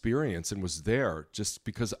the experience and was there, just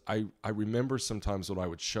because I remember sometimes when I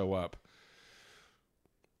would show up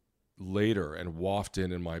later and waft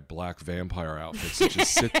in my black vampire outfits and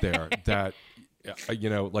just sit there, that, you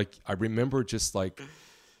know, like, I remember just like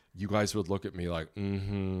you guys would look at me like,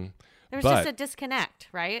 There was just a disconnect,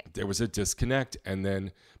 right? There was a disconnect. And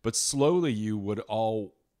then, but slowly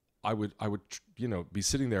I would, you know, be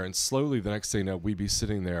sitting there, and slowly the next thing, we'd be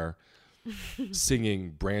sitting there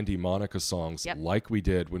singing Brandy Monica songs like we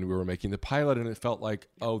did when we were making the pilot. And it felt like,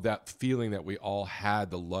 that feeling that we all had,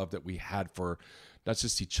 the love that we had for not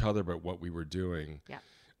just each other, but what we were doing,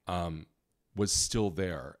 was still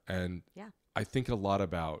there. And I think a lot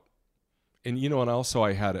about, and, you know, and also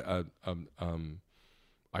I had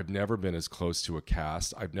I've never been as close to a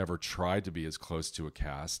cast. I've never tried to be as close to a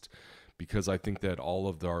cast, because I think that all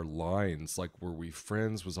of our lines, like, were we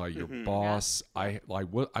friends? Was I your boss? I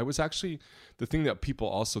was actually, the thing that people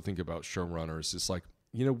also think about showrunners is like,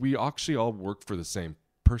 you know, we actually all worked for the same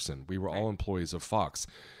person. We were all employees of Fox.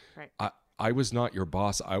 I was not your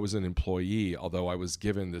boss. I was an employee, although I was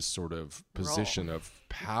given this sort of position of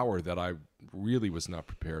power that I really was not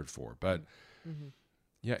prepared for. But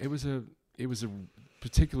it was a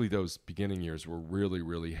particularly those beginning years were really,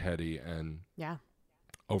 really heady and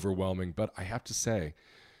overwhelming. But I have to say,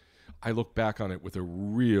 I look back on it with a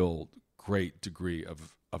real great degree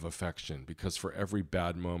of affection, because for every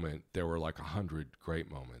bad moment, there were like 100 great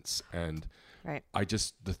moments. And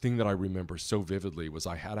the thing that I remember so vividly was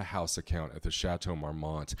I had a house account at the Chateau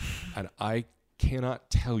Marmont, and I cannot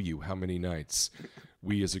tell you how many nights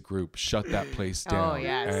we as a group shut that place down.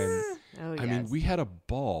 I mean, we had a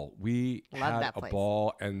ball. We had a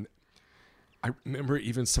ball. And I remember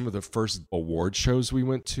even some of the first award shows we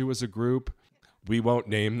went to as a group. We won't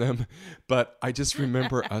name them, but I just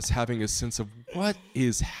remember us having a sense of what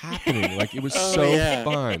is happening. Like, it was so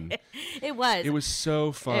fun. It was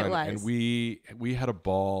so fun. It was. And we had a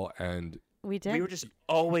ball, and we did. We were just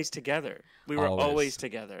always together. We were always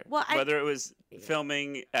together. Well, whether it was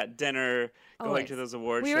filming, at dinner, going to those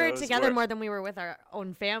award shows. We were together more than we were with our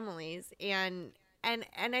own families. And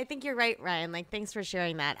I think you're right, Ryan. Like, thanks for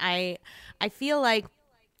sharing that. I feel like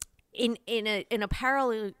in a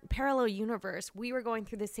parallel universe, we were going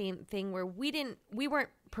through the same thing where we weren't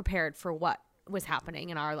prepared for what was happening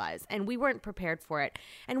in our lives, and we weren't prepared for it,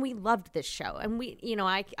 and we loved this show, and we, you know,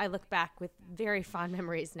 I look back with very fond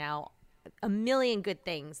memories now. A million good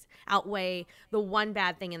things outweigh the one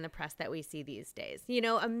bad thing in the press that we see these days. You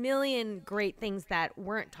know, a million great things that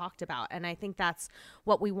weren't talked about. And I think that's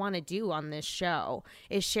what we want to do on this show,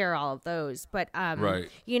 is share all of those. But,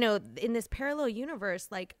 you know, in this parallel universe,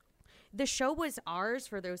 like, the show was ours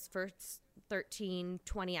for those first 13,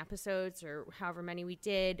 20 episodes or however many we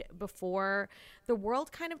did before, the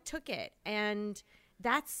world kind of took it. And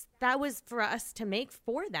that was for us to make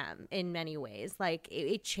for them in many ways. Like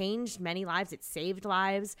it changed many lives. It saved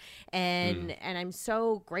lives. And I'm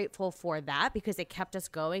so grateful for that because it kept us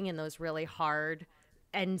going in those really hard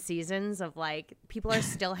end seasons of like people are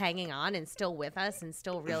still hanging on and still with us and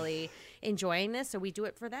still really enjoying this. So we do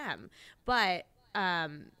it for them. But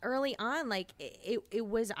early on, like it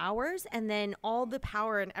was ours. And then all the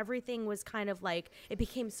power and everything was kind of like, it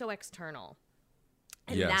became so external.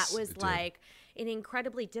 And that was like an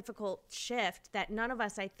incredibly difficult shift that none of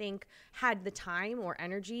us, I think, had the time or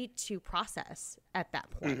energy to process at that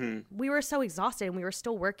point. We were so exhausted and we were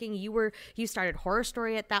still working. You started Horror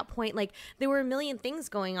Story at that point. Like there were a million things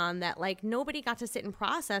going on that like nobody got to sit and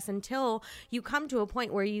process until you come to a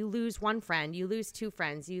point where you lose one friend, you lose two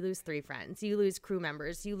friends, you lose three friends, you lose crew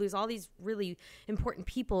members, you lose all these really important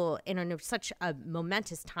people in such a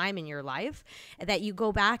momentous time in your life that you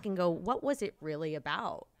go back and go, what was it really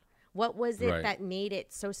about? What was it that made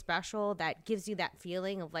it so special, that gives you that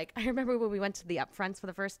feeling of like, I remember when we went to the upfronts for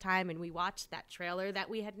the first time and we watched that trailer that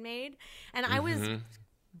we had made and I was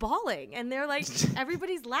bawling and they're like,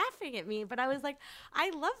 everybody's laughing at me. But I was like,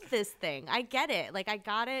 I love this thing. I get it. Like I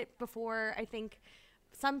got it before I think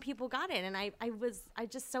some people got it. And I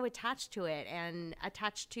just so attached to it and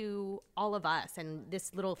attached to all of us and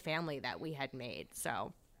this little family that we had made.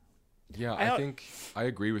 So. Yeah, I think I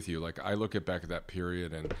agree with you. Like I look back at that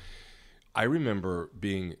period and I remember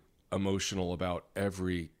being emotional about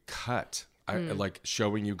every cut. I like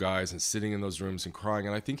showing you guys and sitting in those rooms and crying.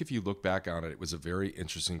 And I think if you look back on it, it was a very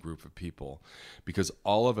interesting group of people because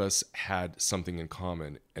all of us had something in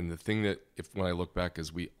common. And the thing that when I look back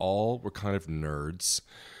is we all were kind of nerds.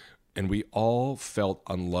 And we all felt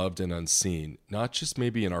unloved and unseen, not just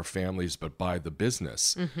maybe in our families, but by the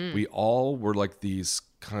business. We all were like these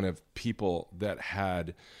kind of people that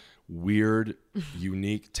had weird,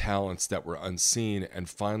 unique talents that were unseen. And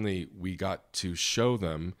finally, we got to show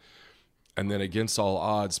them. And then against all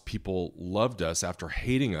odds, people loved us after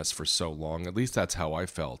hating us for so long. At least that's how I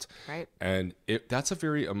felt. Right. And that's a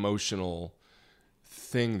very emotional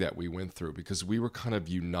thing that we went through because we were kind of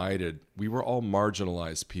united. We were all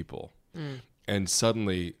marginalized people. And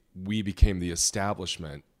suddenly we became the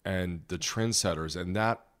establishment and the trendsetters. And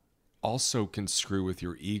that also can screw with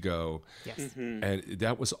your ego. Yes. And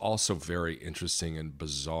that was also very interesting and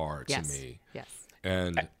bizarre to me. Yes.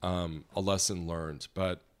 And a lesson learned.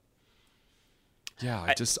 But yeah,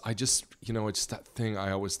 I just, it's that thing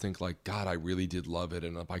I always think like, God, I really did love it.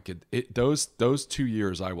 And if I could, those 2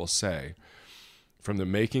 years, I will say, from the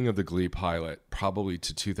making of the Glee pilot probably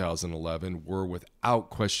to 2011 were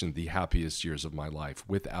without question the happiest years of my life,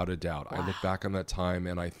 without a doubt. Wow. I look back on that time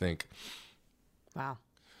and I think, wow,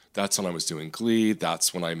 that's when I was doing Glee.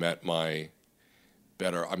 That's when I met my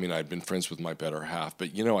I'd been friends with my better half, but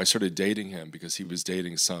I started dating him because he was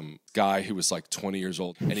dating some guy who was like 20 years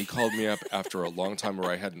old. And he called me up after a long time where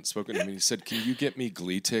I hadn't spoken to him. And he said, can you get me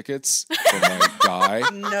Glee tickets for my guy?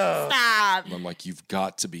 No. Stop. And I'm like, you've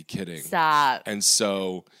got to be kidding. Stop. And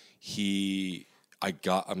so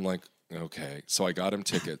I'm like, okay. So I got him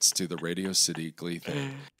tickets to the Radio City Glee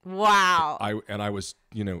thing. Wow. I was,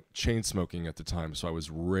 chain smoking at the time. So I was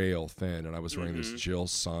rail thin and I was wearing this Jill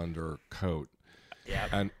Sonder coat. Yeah.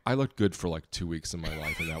 And I looked good for like 2 weeks in my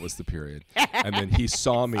life, and that was the period. And then he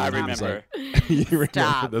saw me, and he was like, "You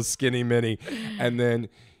remember the skinny mini?" And then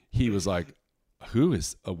he was like, "Who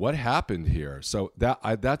is? What happened here?" So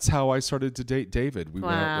that's how I started to date David. We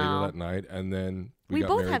went out later that night, and then we got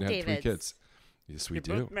both married have and had Davids. 3 kids. Yes, we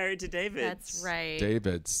do. Both married to David. That's right.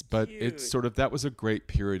 Davids, but Cute. it's sort of that was a great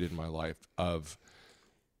period in my life of.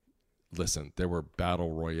 Listen, there were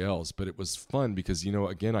battle royales, but it was fun because,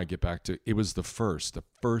 again, I get back to, it was the first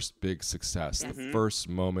big success, the first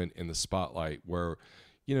moment in the spotlight where,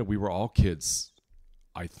 we were all kids,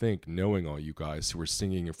 I think, knowing all you guys who were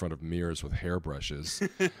singing in front of mirrors with hairbrushes.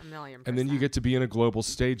 1,000,000%. And then you get to be in a global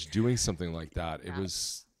stage doing something like that. It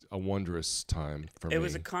was a wondrous time for me. It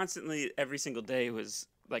was constantly, every single day was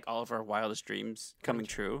like all of our wildest dreams coming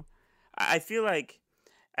true. I feel like,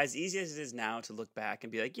 as easy as it is now to look back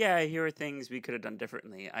and be like, yeah, here are things we could have done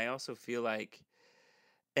differently, I also feel like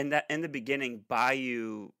in the beginning, by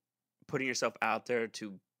you putting yourself out there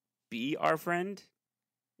to be our friend,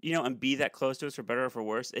 and be that close to us for better or for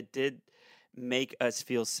worse, it did make us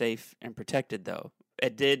feel safe and protected, though.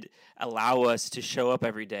 It did allow us to show up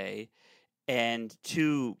every day and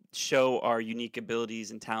to show our unique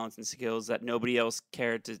abilities and talents and skills that nobody else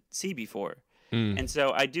cared to see before. And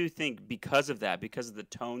so I do think because of that, because of the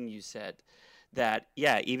tone you set, that,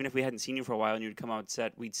 yeah, even if we hadn't seen you for a while and you'd come out and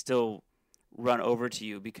set, we'd still run over to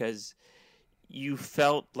you because you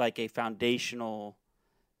felt like a foundational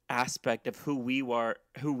aspect of who we are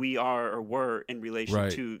or were in relation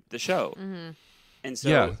to the show. And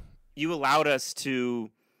so you allowed us to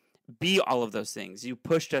be all of those things. You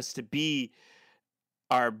pushed us to be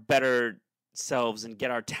our better selves and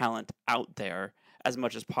get our talent out there as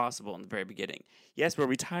much as possible in the very beginning. Yes, were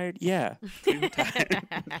we tired? Yeah. We were tired.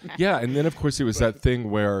 Yeah, and then of course it was that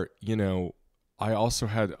thing where, you know, I also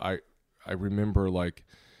had I remember like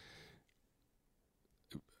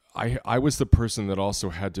I was the person that also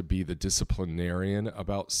had to be the disciplinarian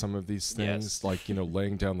about some of these things, like, you know,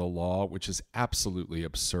 laying down the law, which is absolutely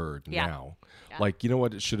absurd now. Yeah. Like, you know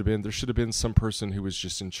what it should have been? There should have been some person who was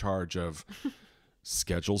just in charge of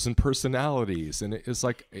schedules and personalities, and it's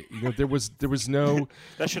like, you know, there was no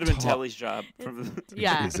that should have been Telly's job.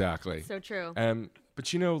 Exactly. So true.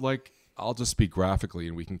 But you know, like, I'll just speak graphically,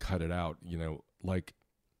 and we can cut it out, you know, like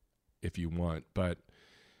if you want. But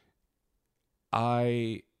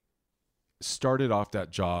I started off that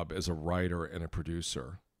job as a writer and a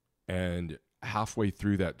producer, and halfway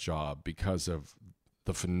through that job, because of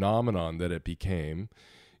the phenomenon that it became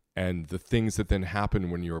and the things that then happen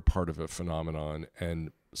when you're a part of a phenomenon,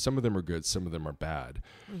 and some of them are good, some of them are bad.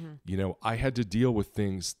 You know, I had to deal with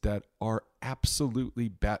things that are absolutely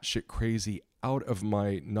batshit crazy out of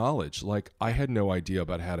my knowledge. Like, I had no idea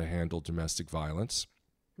about how to handle domestic violence.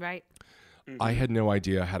 Right. I had no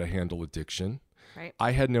idea how to handle addiction. Right.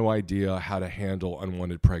 I had no idea how to handle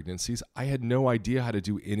unwanted pregnancies. I had no idea how to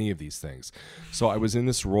do any of these things. So I was in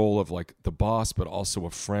this role of like the boss, but also a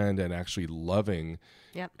friend, and actually loving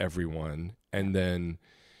everyone. And then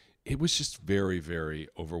it was just very, very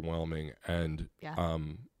overwhelming. And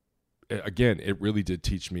again, it really did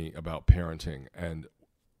teach me about parenting and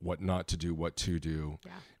what not to do, what to do.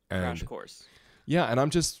 Yeah. And crash course. Yeah, and I'm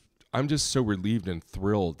just so relieved and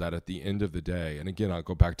thrilled that at the end of the day, and again, I'll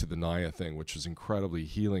go back to the Naya thing, which was incredibly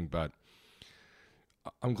healing, but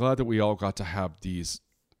I'm glad that we all got to have these.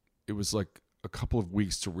 It was like a couple of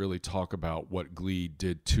weeks to really talk about what Glee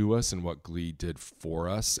did to us and what Glee did for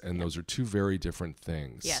us, and those are two very different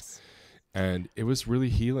things. Yes. And it was really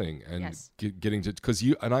healing, and getting to, because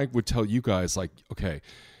you and I would tell you guys, like, okay,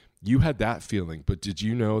 you had that feeling, but did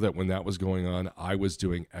you know that when that was going on, I was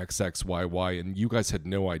doing XXYY, and you guys had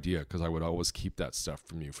no idea, because I would always keep that stuff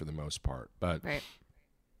from you for the most part. But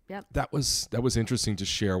that was interesting to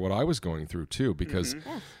share what I was going through too, because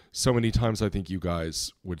so many times I think you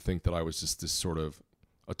guys would think that I was just this sort of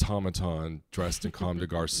automaton dressed in comme des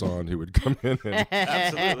garçons who would come in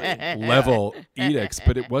and level edicts,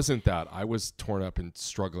 but it wasn't that. I was torn up and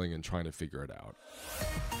struggling and trying to figure it out.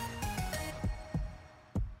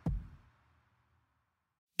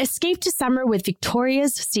 Escape to summer with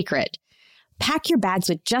Victoria's Secret. Pack your bags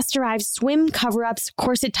with just-arrived swim cover-ups,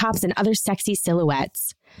 corset tops, and other sexy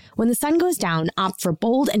silhouettes. When the sun goes down, opt for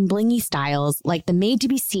bold and blingy styles like the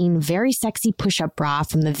made-to-be-seen Very Sexy push-up bra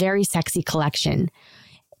from the Very Sexy collection,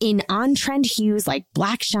 in on-trend hues like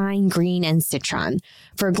black shine, green, and citron.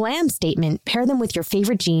 For a glam statement, pair them with your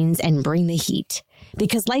favorite jeans and bring the heat.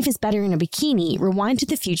 Because life is better in a bikini, rewind to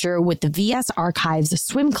the future with the VS Archives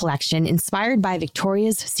swim collection inspired by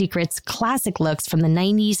Victoria's Secret's classic looks from the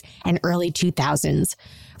 90s and early 2000s.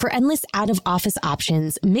 For endless out-of-office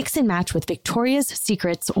options, mix and match with Victoria's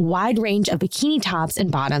Secret's wide range of bikini tops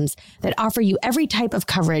and bottoms that offer you every type of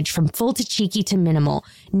coverage from full to cheeky to minimal,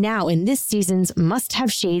 now in this season's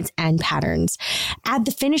must-have shades and patterns. Add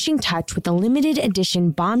the finishing touch with the limited edition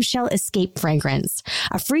Bombshell Escape fragrance,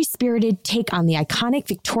 a free-spirited take on the iconic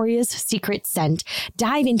Victoria's Secret scent.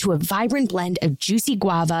 Dive into a vibrant blend of juicy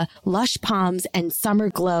guava, lush palms, and summer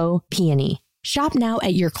glow peony. Shop now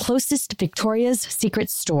at your closest Victoria's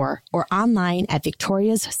Secret store or online at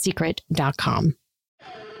victoriassecret.com.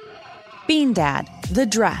 Bean Dad, The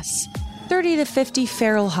Dress, 30 to 50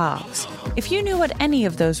 Feral Hogs. If you knew what any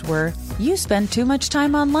of those were, you spend too much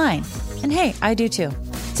time online. And hey, I do too.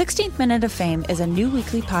 16th Minute of Fame is a new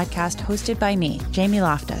weekly podcast hosted by me, Jamie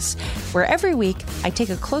Loftus, where every week I take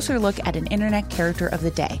a closer look at an internet character of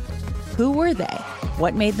the day. Who were they?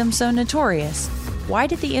 What made them so notorious? Why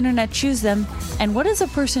did the internet choose them? And what does a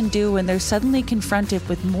person do when they're suddenly confronted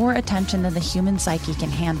with more attention than the human psyche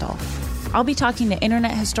can handle? I'll be talking to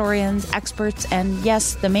internet historians, experts, and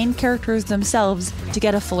yes, the main characters themselves to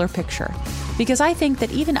get a fuller picture. Because I think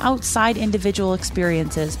that even outside individual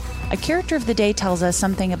experiences, a character of the day tells us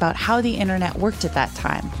something about how the internet worked at that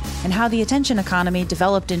time and how the attention economy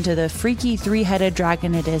developed into the freaky three-headed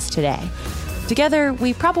dragon it is today. Together,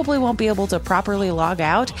 we probably won't be able to properly log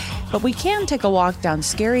out, but we can take a walk down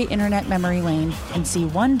scary internet memory lane and see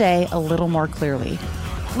one day a little more clearly.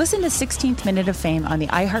 Listen to 16th Minute of Fame on the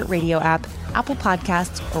iHeartRadio app, Apple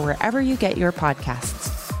Podcasts, or wherever you get your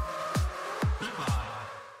podcasts.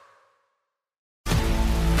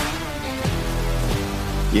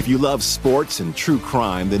 If you love sports and true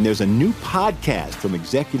crime, then there's a new podcast from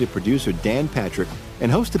executive producer Dan Patrick and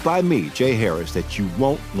hosted by me, Jay Harris, that you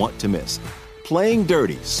won't want to miss. Playing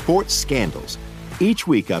Dirty: Sports Scandals. Each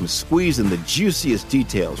week, I'm squeezing the juiciest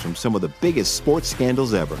details from some of the biggest sports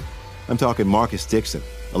scandals ever. I'm talking Marcus Dixon,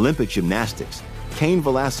 Olympic gymnastics, Cain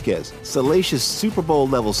Velasquez, salacious Super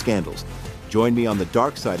Bowl-level scandals. Join me on the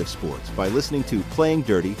dark side of sports by listening to Playing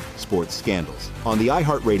Dirty: Sports Scandals on the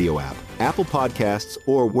iHeartRadio app, Apple Podcasts,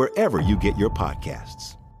 or wherever you get your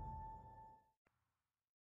podcasts.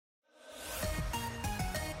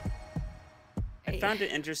 I found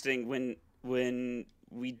it interesting when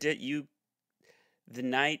we did the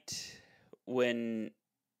night when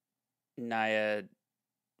Naya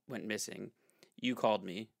went missing, you called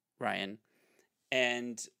me, Ryan,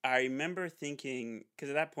 and I remember thinking, because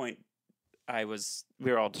at that point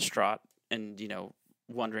we were all distraught and,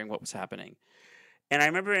 wondering what was happening. And I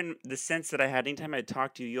remember in the sense that I had, anytime I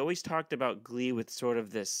talked to you, you always talked about Glee with sort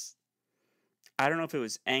of this, I don't know if it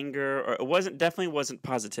was anger or definitely wasn't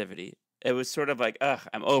positivity. It was sort of like,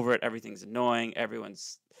 I'm over it. Everything's annoying.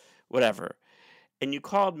 Everyone's whatever. And you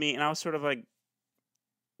called me and I was sort of like,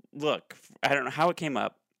 look, I don't know how it came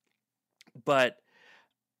up, but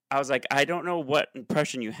I was like, I don't know what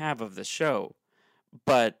impression you have of the show,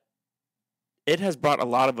 but it has brought a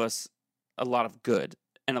lot of us a lot of good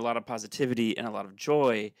and a lot of positivity and a lot of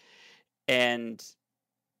joy. And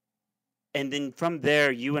then from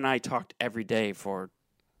there, you and I talked every day for,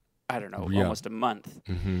 I don't know, almost a month.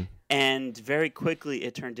 Mm-hmm. And very quickly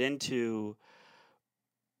it turned into,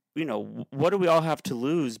 what do we all have to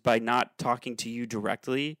lose by not talking to you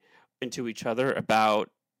directly and to each other about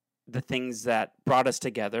the things that brought us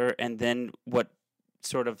together and then what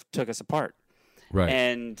sort of took us apart. Right.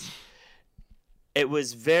 And it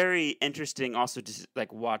was very interesting also to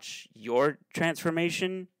watch your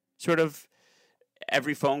transformation, sort of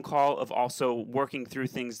every phone call of also working through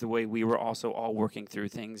things the way we were also all working through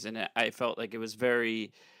things. And I felt like it was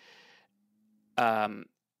very, and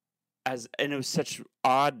it was such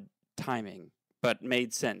odd timing, but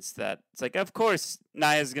made sense that it's like, of course,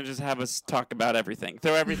 Naya's going to just have us talk about everything,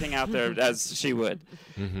 throw everything out there as she would.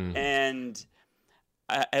 Mm-hmm. And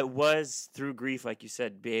it was through grief, like you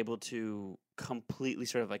said, be able to completely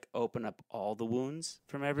sort of open up all the wounds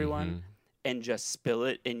from everyone. Mm-hmm. And just spill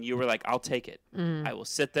it. And you were like, I'll take it. Mm. I will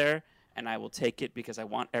sit there and I will take it because I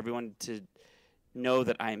want everyone to know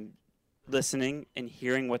that I'm listening and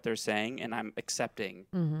hearing what they're saying and I'm accepting,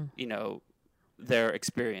 their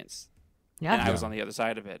experience. Yeah. And I was on the other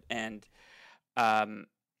side of it. And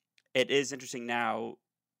it is interesting now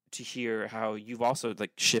to hear how you've also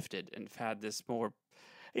shifted and had this more,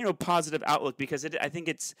 positive outlook, because I think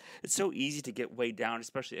it's so easy to get weighed down,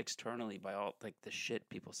 especially externally, by all the shit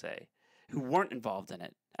people say who weren't involved in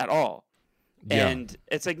it at all. Yeah. And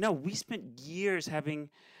it's like, no, we spent years having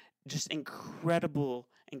just incredible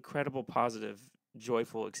positive,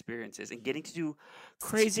 joyful experiences and getting to do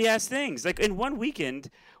crazy ass things. In one weekend,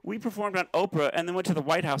 we performed on Oprah and then went to the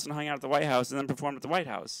White House and hung out at the White House and then performed at the White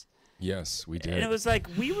House. Yes, we did. And it was like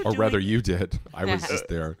we were or rather you did. I was just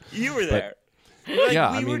there. You were there.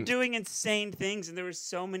 But, we were doing insane things, and there were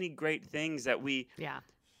so many great things that we... Yeah.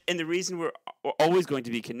 And the reason we're always going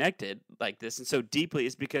to be connected like this and so deeply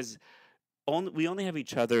is because we only have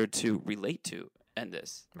each other to relate to in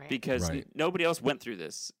this. Right. Because nobody else went through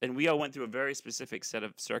this. And we all went through a very specific set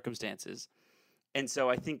of circumstances. And so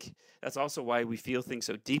I think that's also why we feel things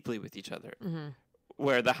so deeply with each other. Mm-hmm.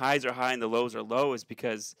 Where the highs are high and the lows are low is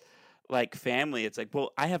because, family, it's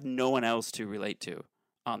well, I have no one else to relate to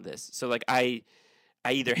on this. So, I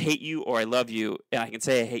either hate you or I love you, and I can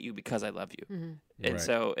say I hate you because I love you. Mm-hmm. And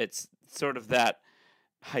so it's sort of that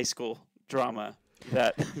high school drama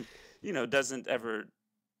that, doesn't ever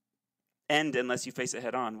end unless you face it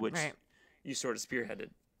head on, which you sort of spearheaded.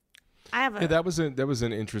 That was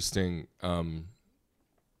an interesting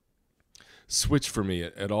switch for me.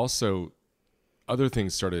 It also, other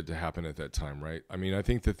things started to happen at that time, right? I mean, I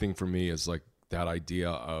think the thing for me is that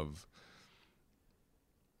idea of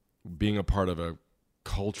being a part of a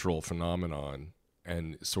cultural phenomenon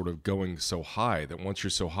and sort of going so high that once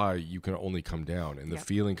you're so high, you can only come down. And the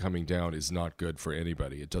feeling coming down is not good for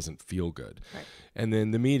anybody. It doesn't feel good. Right. And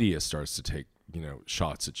then the media starts to take,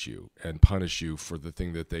 shots at you and punish you for the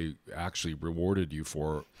thing that they actually rewarded you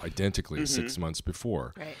for identically 6 months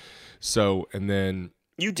before. Right. So, and then...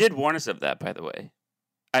 You did warn us of that, by the way.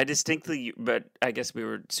 But I guess we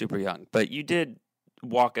were super young. But you did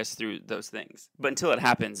walk us through those things. But until it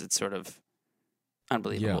happens, it's sort of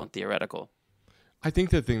unbelievable and theoretical. I think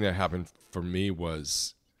the thing that happened for me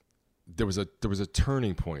was there was a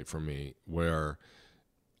turning point for me where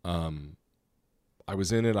I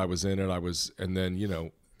was in it, and then, you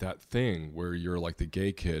know, that thing where you're like the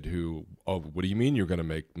gay kid who, oh, what do you mean you're going to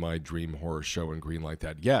make my dream horror show and greenlight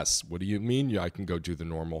that? Yes. What do you mean I can go do the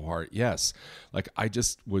normal heart? Yes. Like, I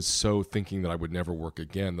just was so thinking that I would never work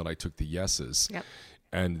again that I took the yeses. Yep.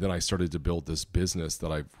 And then I started to build this business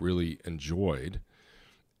that I've really enjoyed.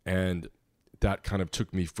 And that kind of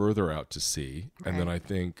took me further out to sea. Right. And then I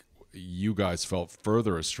think you guys felt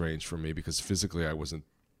further estranged from me because physically I wasn't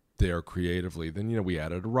there creatively. Then, you know, we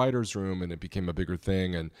added a writer's room and it became a bigger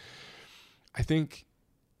thing. And I think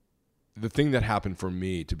the thing that happened for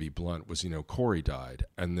me, to be blunt, was, you know, Corey died.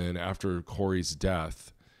 And then after Corey's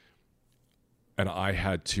death and I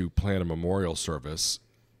had to plan a memorial service,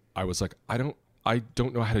 I was like, I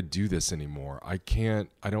don't know how to do this anymore. I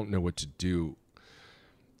don't know what to do.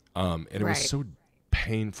 And it was so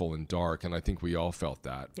painful and dark. And I think we all felt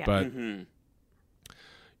that. Yeah. But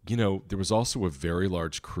you know, there was also a very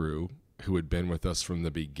large crew who had been with us from the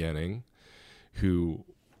beginning, who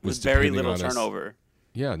was very little turnover.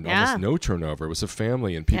 Almost no turnover. It was a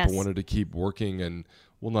family, and people wanted to keep working. And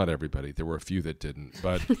well, not everybody. There were a few that didn't.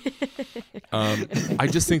 But I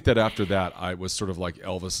just think that after that, I was sort of like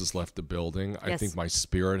Elvis has left the building. I think my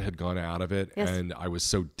spirit had gone out of it, and I was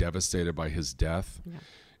so devastated by his death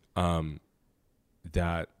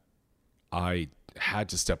that I had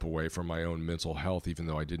to step away from my own mental health, even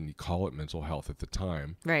though I didn't call it mental health at the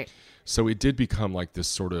time. Right. So it did become like this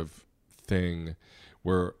sort of thing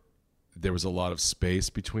where there was a lot of space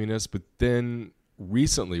between us. But then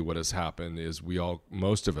recently what has happened is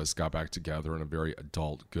most of us got back together in a very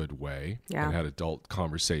adult, good way and had adult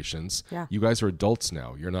conversations. Yeah. You guys are adults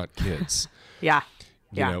now. You're not kids. You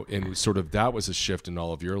know, and sort of that was a shift in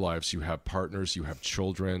all of your lives. You have partners, you have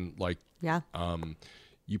children, like,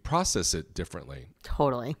 you process it differently.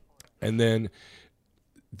 Totally. And then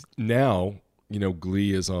now, you know,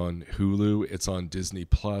 Glee is on Hulu, it's on Disney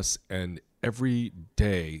Plus, and every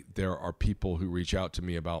day there are people who reach out to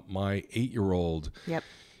me about my 8-year-old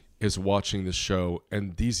is watching the show,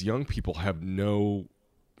 and these young people have no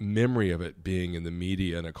memory of it being in the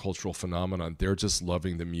media and a cultural phenomenon. They're just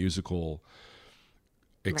loving the musical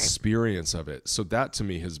experience of it. So that to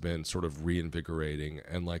me has been sort of reinvigorating,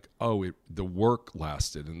 and like, the work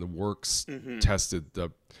lasted, and the works tested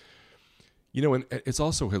the, you know, and it's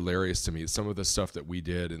also hilarious to me, some of the stuff that we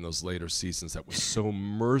did in those later seasons that was so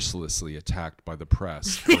mercilessly attacked by the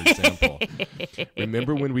press. For example,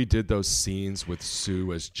 remember when we did those scenes with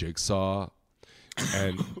Sue as Jigsaw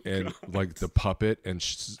and like the puppet, and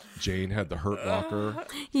Jane had the Hurt Locker?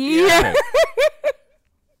 Yeah.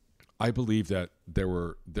 I believe that there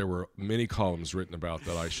were many columns written about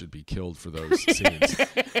that I should be killed for those scenes.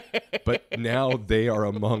 But now they are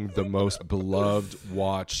among the most beloved,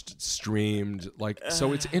 watched, streamed. Like,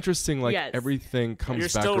 so it's interesting. Like everything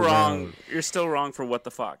comes back around. You're still wrong for What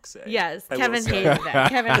the Fox Say. Yes, Kevin hated that.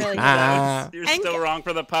 Kevin really hated You're still wrong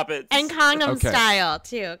for the puppets. And Gangnam Style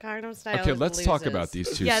too. Gangnam Style. Okay, let's talk about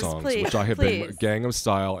these two songs, which I have been Gangnam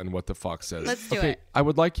Style and What the Fox Says. Let's do it. I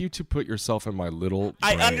would like you to put yourself in my little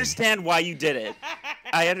brain. I understand why you did it.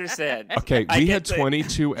 I understand. Okay, we had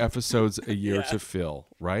 22 episodes a year to fill,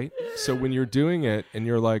 right? So when you're doing it and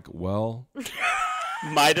you're like, well,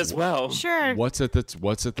 might as well. Sure. What's at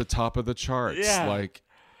the top of the charts? Yeah. Like,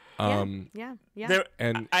 yeah.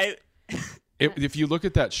 If you look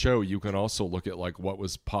at that show, you can also look at like what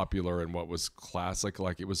was popular and what was classic.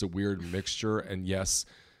 Like, it was a weird mixture. And yes,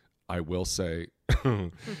 I will say,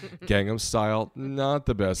 Gangnam Style, not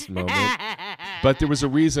the best moment. But there was a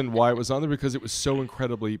reason why it was on there, because it was so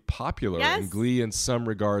incredibly popular. Yes. And Glee, in some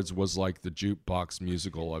regards, was like the jukebox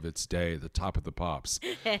musical of its day, the top of the pops.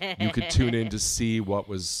 You could tune in to see what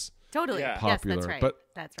was popular. Yes, that's right. But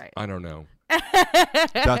that's right. I don't know.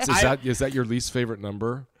 Is that your least favorite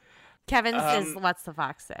number? Kevin's is What's the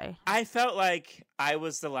Fox Say? I felt like I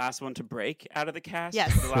was the last one to break out of the cast.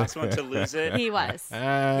 Yes. The last one to lose it. He was.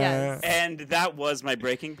 Yes. And that was my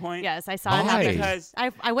breaking point. Yes, I saw it happen. Because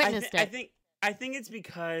I witnessed it. I think it's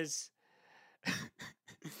because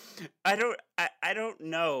I don't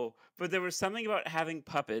know, but there was something about having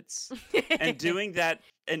puppets and doing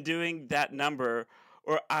that number,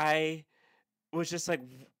 or I was just like,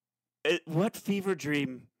 what fever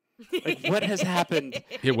dream? Like, what has happened?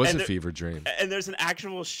 It was a fever dream. And there's an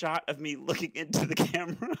actual shot of me looking into the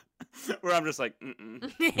camera. where I'm just like, I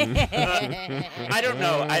don't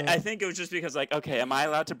know. I think it was just because like, okay, am I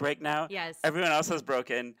allowed to break now? Yes. Everyone else has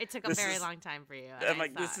broken. It took a very long time for you. I'm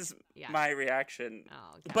like, this is my reaction.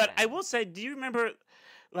 Oh, but I will say, do you remember,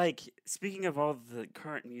 like, speaking of all the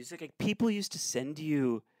current music, like people used to send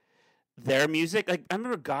you their music. Like I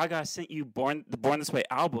remember Gaga sent you the Born This Way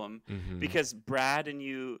album because Brad and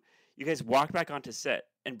you guys walked back onto set,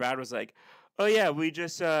 and Brad was like, oh yeah, we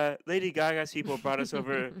just Lady Gaga's people brought us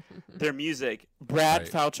over their music. Brad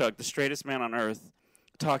Falchuk, the straightest man on earth,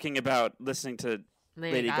 talking about listening to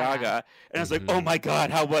Lady Gaga. And I was like, oh my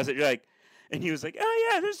God, how was it? You're like, and he was like,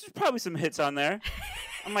 oh yeah, there's probably some hits on there.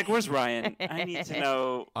 I'm like, where's Ryan? I need to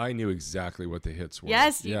know. I knew exactly what the hits were.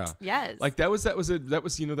 Yes, yes. Like that was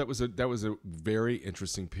a very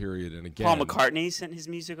interesting period. And again, Paul McCartney sent his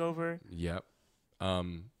music over. Yep.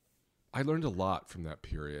 I learned a lot from that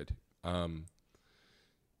period. That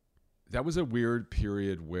was a weird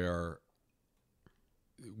period where,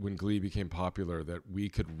 when Glee became popular, that we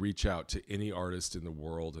could reach out to any artist in the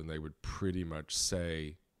world and they would pretty much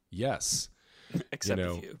say yes. Except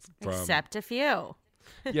a few. Except a few.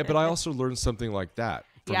 Yeah, but I also learned something like that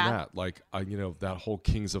from that. Like, that whole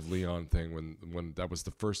Kings of Leon thing, when that was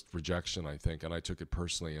the first rejection, I think, and I took it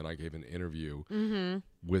personally, and I gave an interview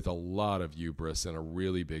with a lot of hubris and a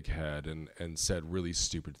really big head and said really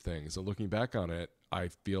stupid things. And looking back on it, I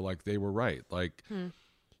feel like they were right. Like,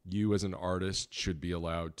 you as an artist should be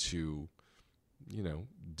allowed to,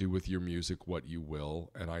 do with your music what you will,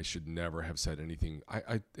 and I should never have said anything.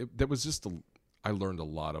 That was just I learned a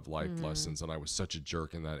lot of life lessons, and I was such a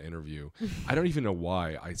jerk in that interview. I don't even know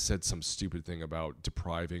why I said some stupid thing about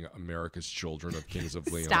depriving America's children of Kings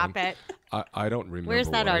of Leon. Stop it. I don't remember Where's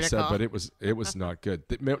that what article? I said, but it was not good.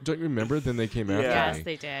 Don't you remember? Then they came after me. Yes,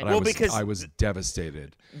 they did. And because I was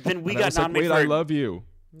devastated. Then we and got I was like, nominated wait, for... I love you.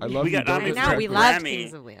 I love you. Nominated I know, for we a loved Grammy.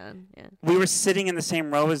 Kings of Leon. Yeah. We were sitting in the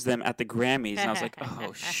same row as them at the Grammys, and I was like,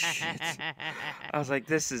 oh, shit. I was like,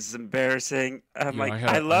 this is embarrassing. I'm like,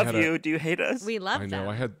 I love you. Do you hate us? We love them.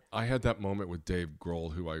 I know. I had that moment with Dave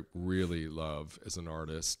Grohl, who I really love as an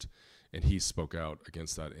artist, and he spoke out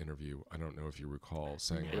against that interview. I don't know if you recall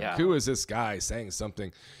saying, who is this guy saying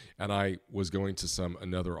something? And I was going to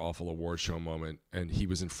another awful award show moment, and he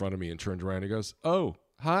was in front of me and turned around and he goes, oh,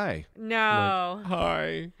 hi. No. Like,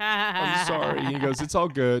 hi. I'm sorry. He goes, it's all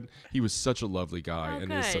good. He was such a lovely guy,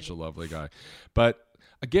 and is such a lovely guy. But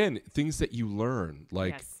again, things that you learn,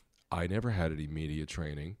 like I never had any media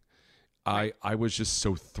training. I was just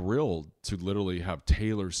so thrilled to literally have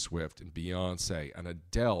Taylor Swift and Beyonce and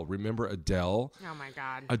Adele. Remember Adele? Oh my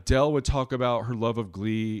God. Adele would talk about her love of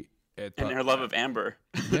Glee. And her love of Amber.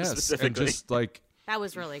 Yes. And just like. That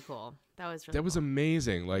was really cool. That was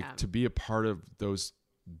amazing. Like to be a part of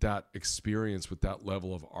that experience with that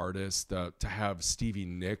level of artist, to have Stevie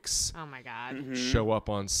Nicks oh my God show up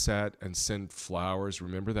on set and send flowers.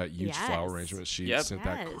 Remember that huge flower arrangement she sent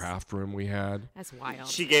that craft room we had? That's wild.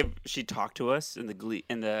 She talked to us in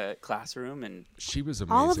the classroom, and she was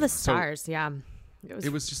amazing. All of the stars.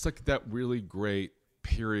 It was just like that really great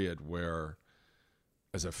period where,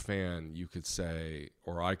 as a fan, you could say,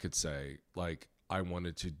 or I could say, like, I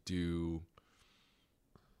wanted to do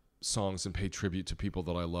songs and pay tribute to people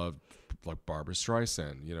that I loved, like Barbra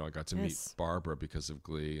Streisand. I got to meet Barbara because of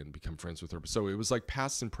Glee and become friends with her. So it was like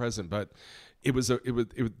past and present, but it was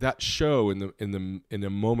that show in a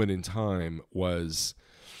moment in time was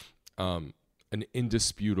an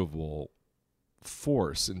indisputable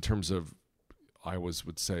force in terms of, I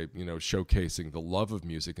would say, showcasing the love of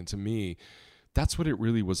music. And to me, that's what it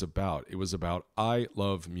really was about. It was about, I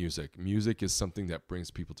love music. Music is something that brings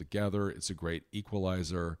people together. It's a great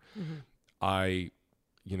equalizer. I,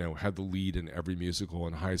 had the lead in every musical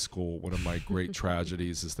in high school. One of my great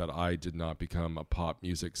tragedies is that I did not become a pop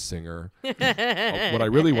music singer. What I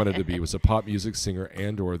really wanted to be was a pop music singer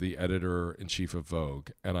and or the editor-in-chief of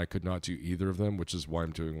Vogue. And I could not do either of them, which is why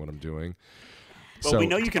I'm doing what I'm doing. Well, we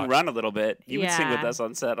know you can run a little bit. You would sing with us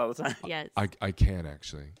on set all the time. Yes. I can,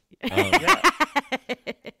 actually.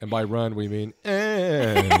 And by run, we mean,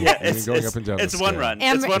 it's going up and down. It's one run.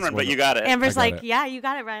 It's one run, but you got it. Amber's like, yeah, you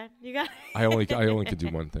got it, Ryan. You got it. I only could do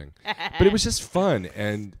one thing, but it was just fun,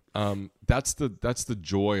 and that's the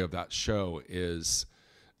joy of that show is,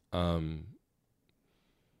 I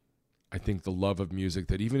think the love of music,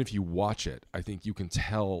 that even if you watch it, I think you can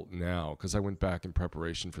tell now, because I went back in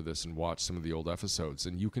preparation for this and watched some of the old episodes,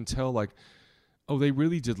 and you can tell, like, oh, they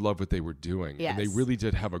really did love what they were doing. Yes. And they really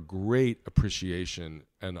did have a great appreciation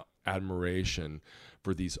and admiration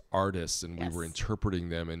for these artists, and we were interpreting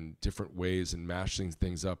them in different ways and mashing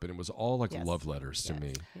things up, and it was all like love letters to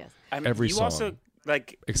me. Yes. Every song.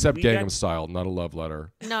 Like except Gangnam Style, not a love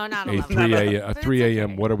letter. No, not a love letter. At 3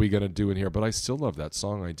 a.m. What are we gonna do in here? But I still love that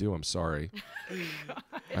song. I do. I'm sorry.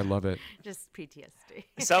 I love it. Just PTSD.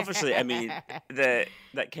 Selfishly, I mean, that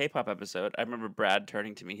K-pop episode. I remember Brad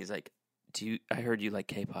turning to me. He's like, I heard you like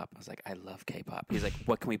K-pop. I was like, I love K-pop. He's like,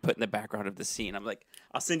 what can we put in the background of the scene? I'm like,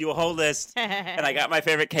 I'll send you a whole list. And I got my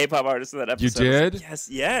favorite K-pop artist in that episode. You did? Like,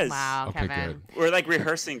 yes. Wow, okay, Kevin. good. We're like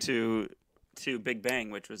rehearsing to Big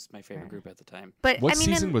Bang, which was my favorite group at the time. But what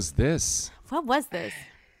season was this? What was this?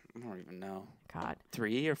 I don't even know. God.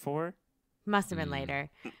 3 or 4? Must have been later.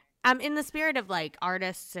 In the spirit of like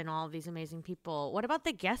artists and all these amazing people, what about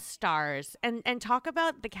the guest stars? And talk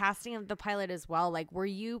about the casting of the pilot as well. Like, were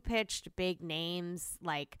you pitched big names?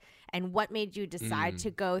 Like, and what made you decide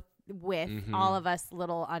to go with all of us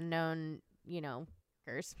little unknown,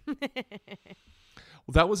 girls?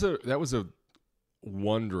 Well, that was a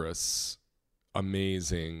wondrous,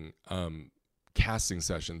 amazing casting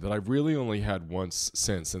session that I've really only had once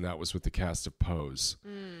since, and that was with the cast of Pose.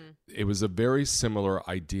 It was a very similar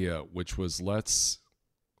idea, which was let's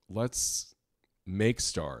make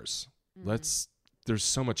stars. There's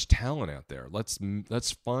so much talent out there.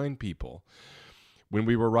 Let's find people. When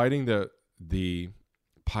we were writing the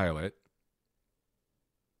pilot,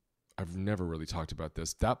 I've never really talked about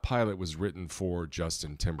this. That pilot was written for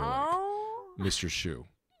Justin Timberlake. Mr. Shu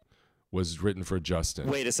was written for Justin.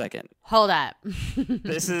 Wait a second. Hold up.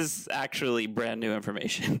 This is actually brand new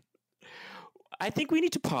information. I think we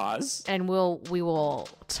need to pause. And we will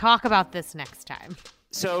talk about this next time.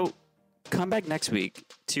 So come back next week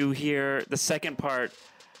to hear the second part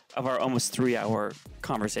of our almost 3-hour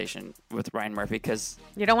conversation with Ryan Murphy, because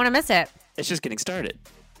you don't want to miss it. It's just getting started.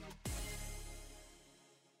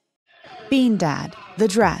 Bean Dad, The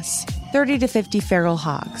Dress, 30 to 50 Feral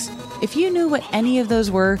Hogs. If you knew what any of those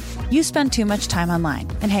were, you spend too much time online.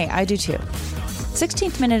 And hey, I do too.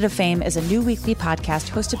 16th Minute of Fame is a new weekly podcast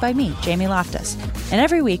hosted by me, Jamie Loftus. And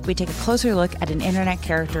every week we take a closer look at an internet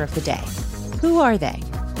character of the day. Who are they?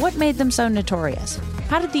 What made them so notorious?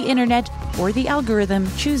 How did the internet or the algorithm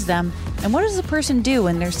choose them? And what does a person do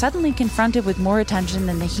when they're suddenly confronted with more attention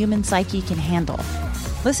than the human psyche can handle?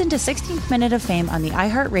 Listen to 16th Minute of Fame on the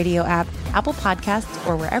iHeartRadio app, Apple Podcasts,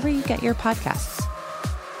 or wherever you get your podcasts.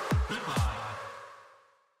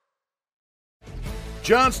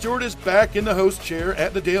 Jon Stewart is back in the host chair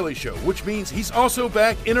at The Daily Show, which means he's also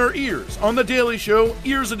back in our ears on The Daily Show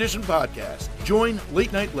Ears Edition podcast. Join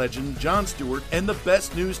late-night legend Jon Stewart and the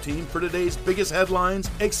best news team for today's biggest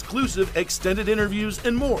headlines, exclusive extended interviews,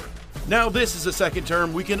 and more. Now this is a second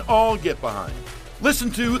term we can all get behind.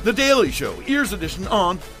 Listen to The Daily Show Ears Edition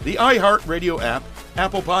on the iHeartRadio app,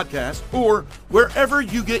 Apple Podcasts, or wherever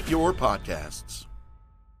you get your podcasts.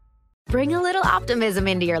 Bring a little optimism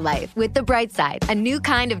into your life with The Bright Side, a new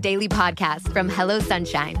kind of daily podcast from Hello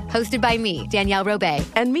Sunshine, hosted by me, Danielle Robay.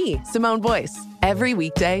 And me, Simone Boyce. Every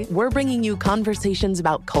weekday, we're bringing you conversations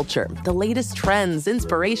about culture, the latest trends,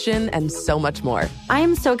 inspiration, and so much more. I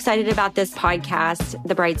am so excited about this podcast,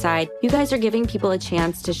 The Bright Side. You guys are giving people a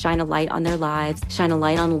chance to shine a light on their lives, shine a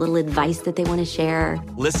light on a little advice that they want to share.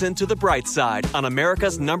 Listen to The Bright Side on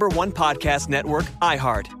America's #1 podcast network,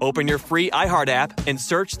 iHeart. Open your free iHeart app and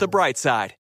search The Bright Side.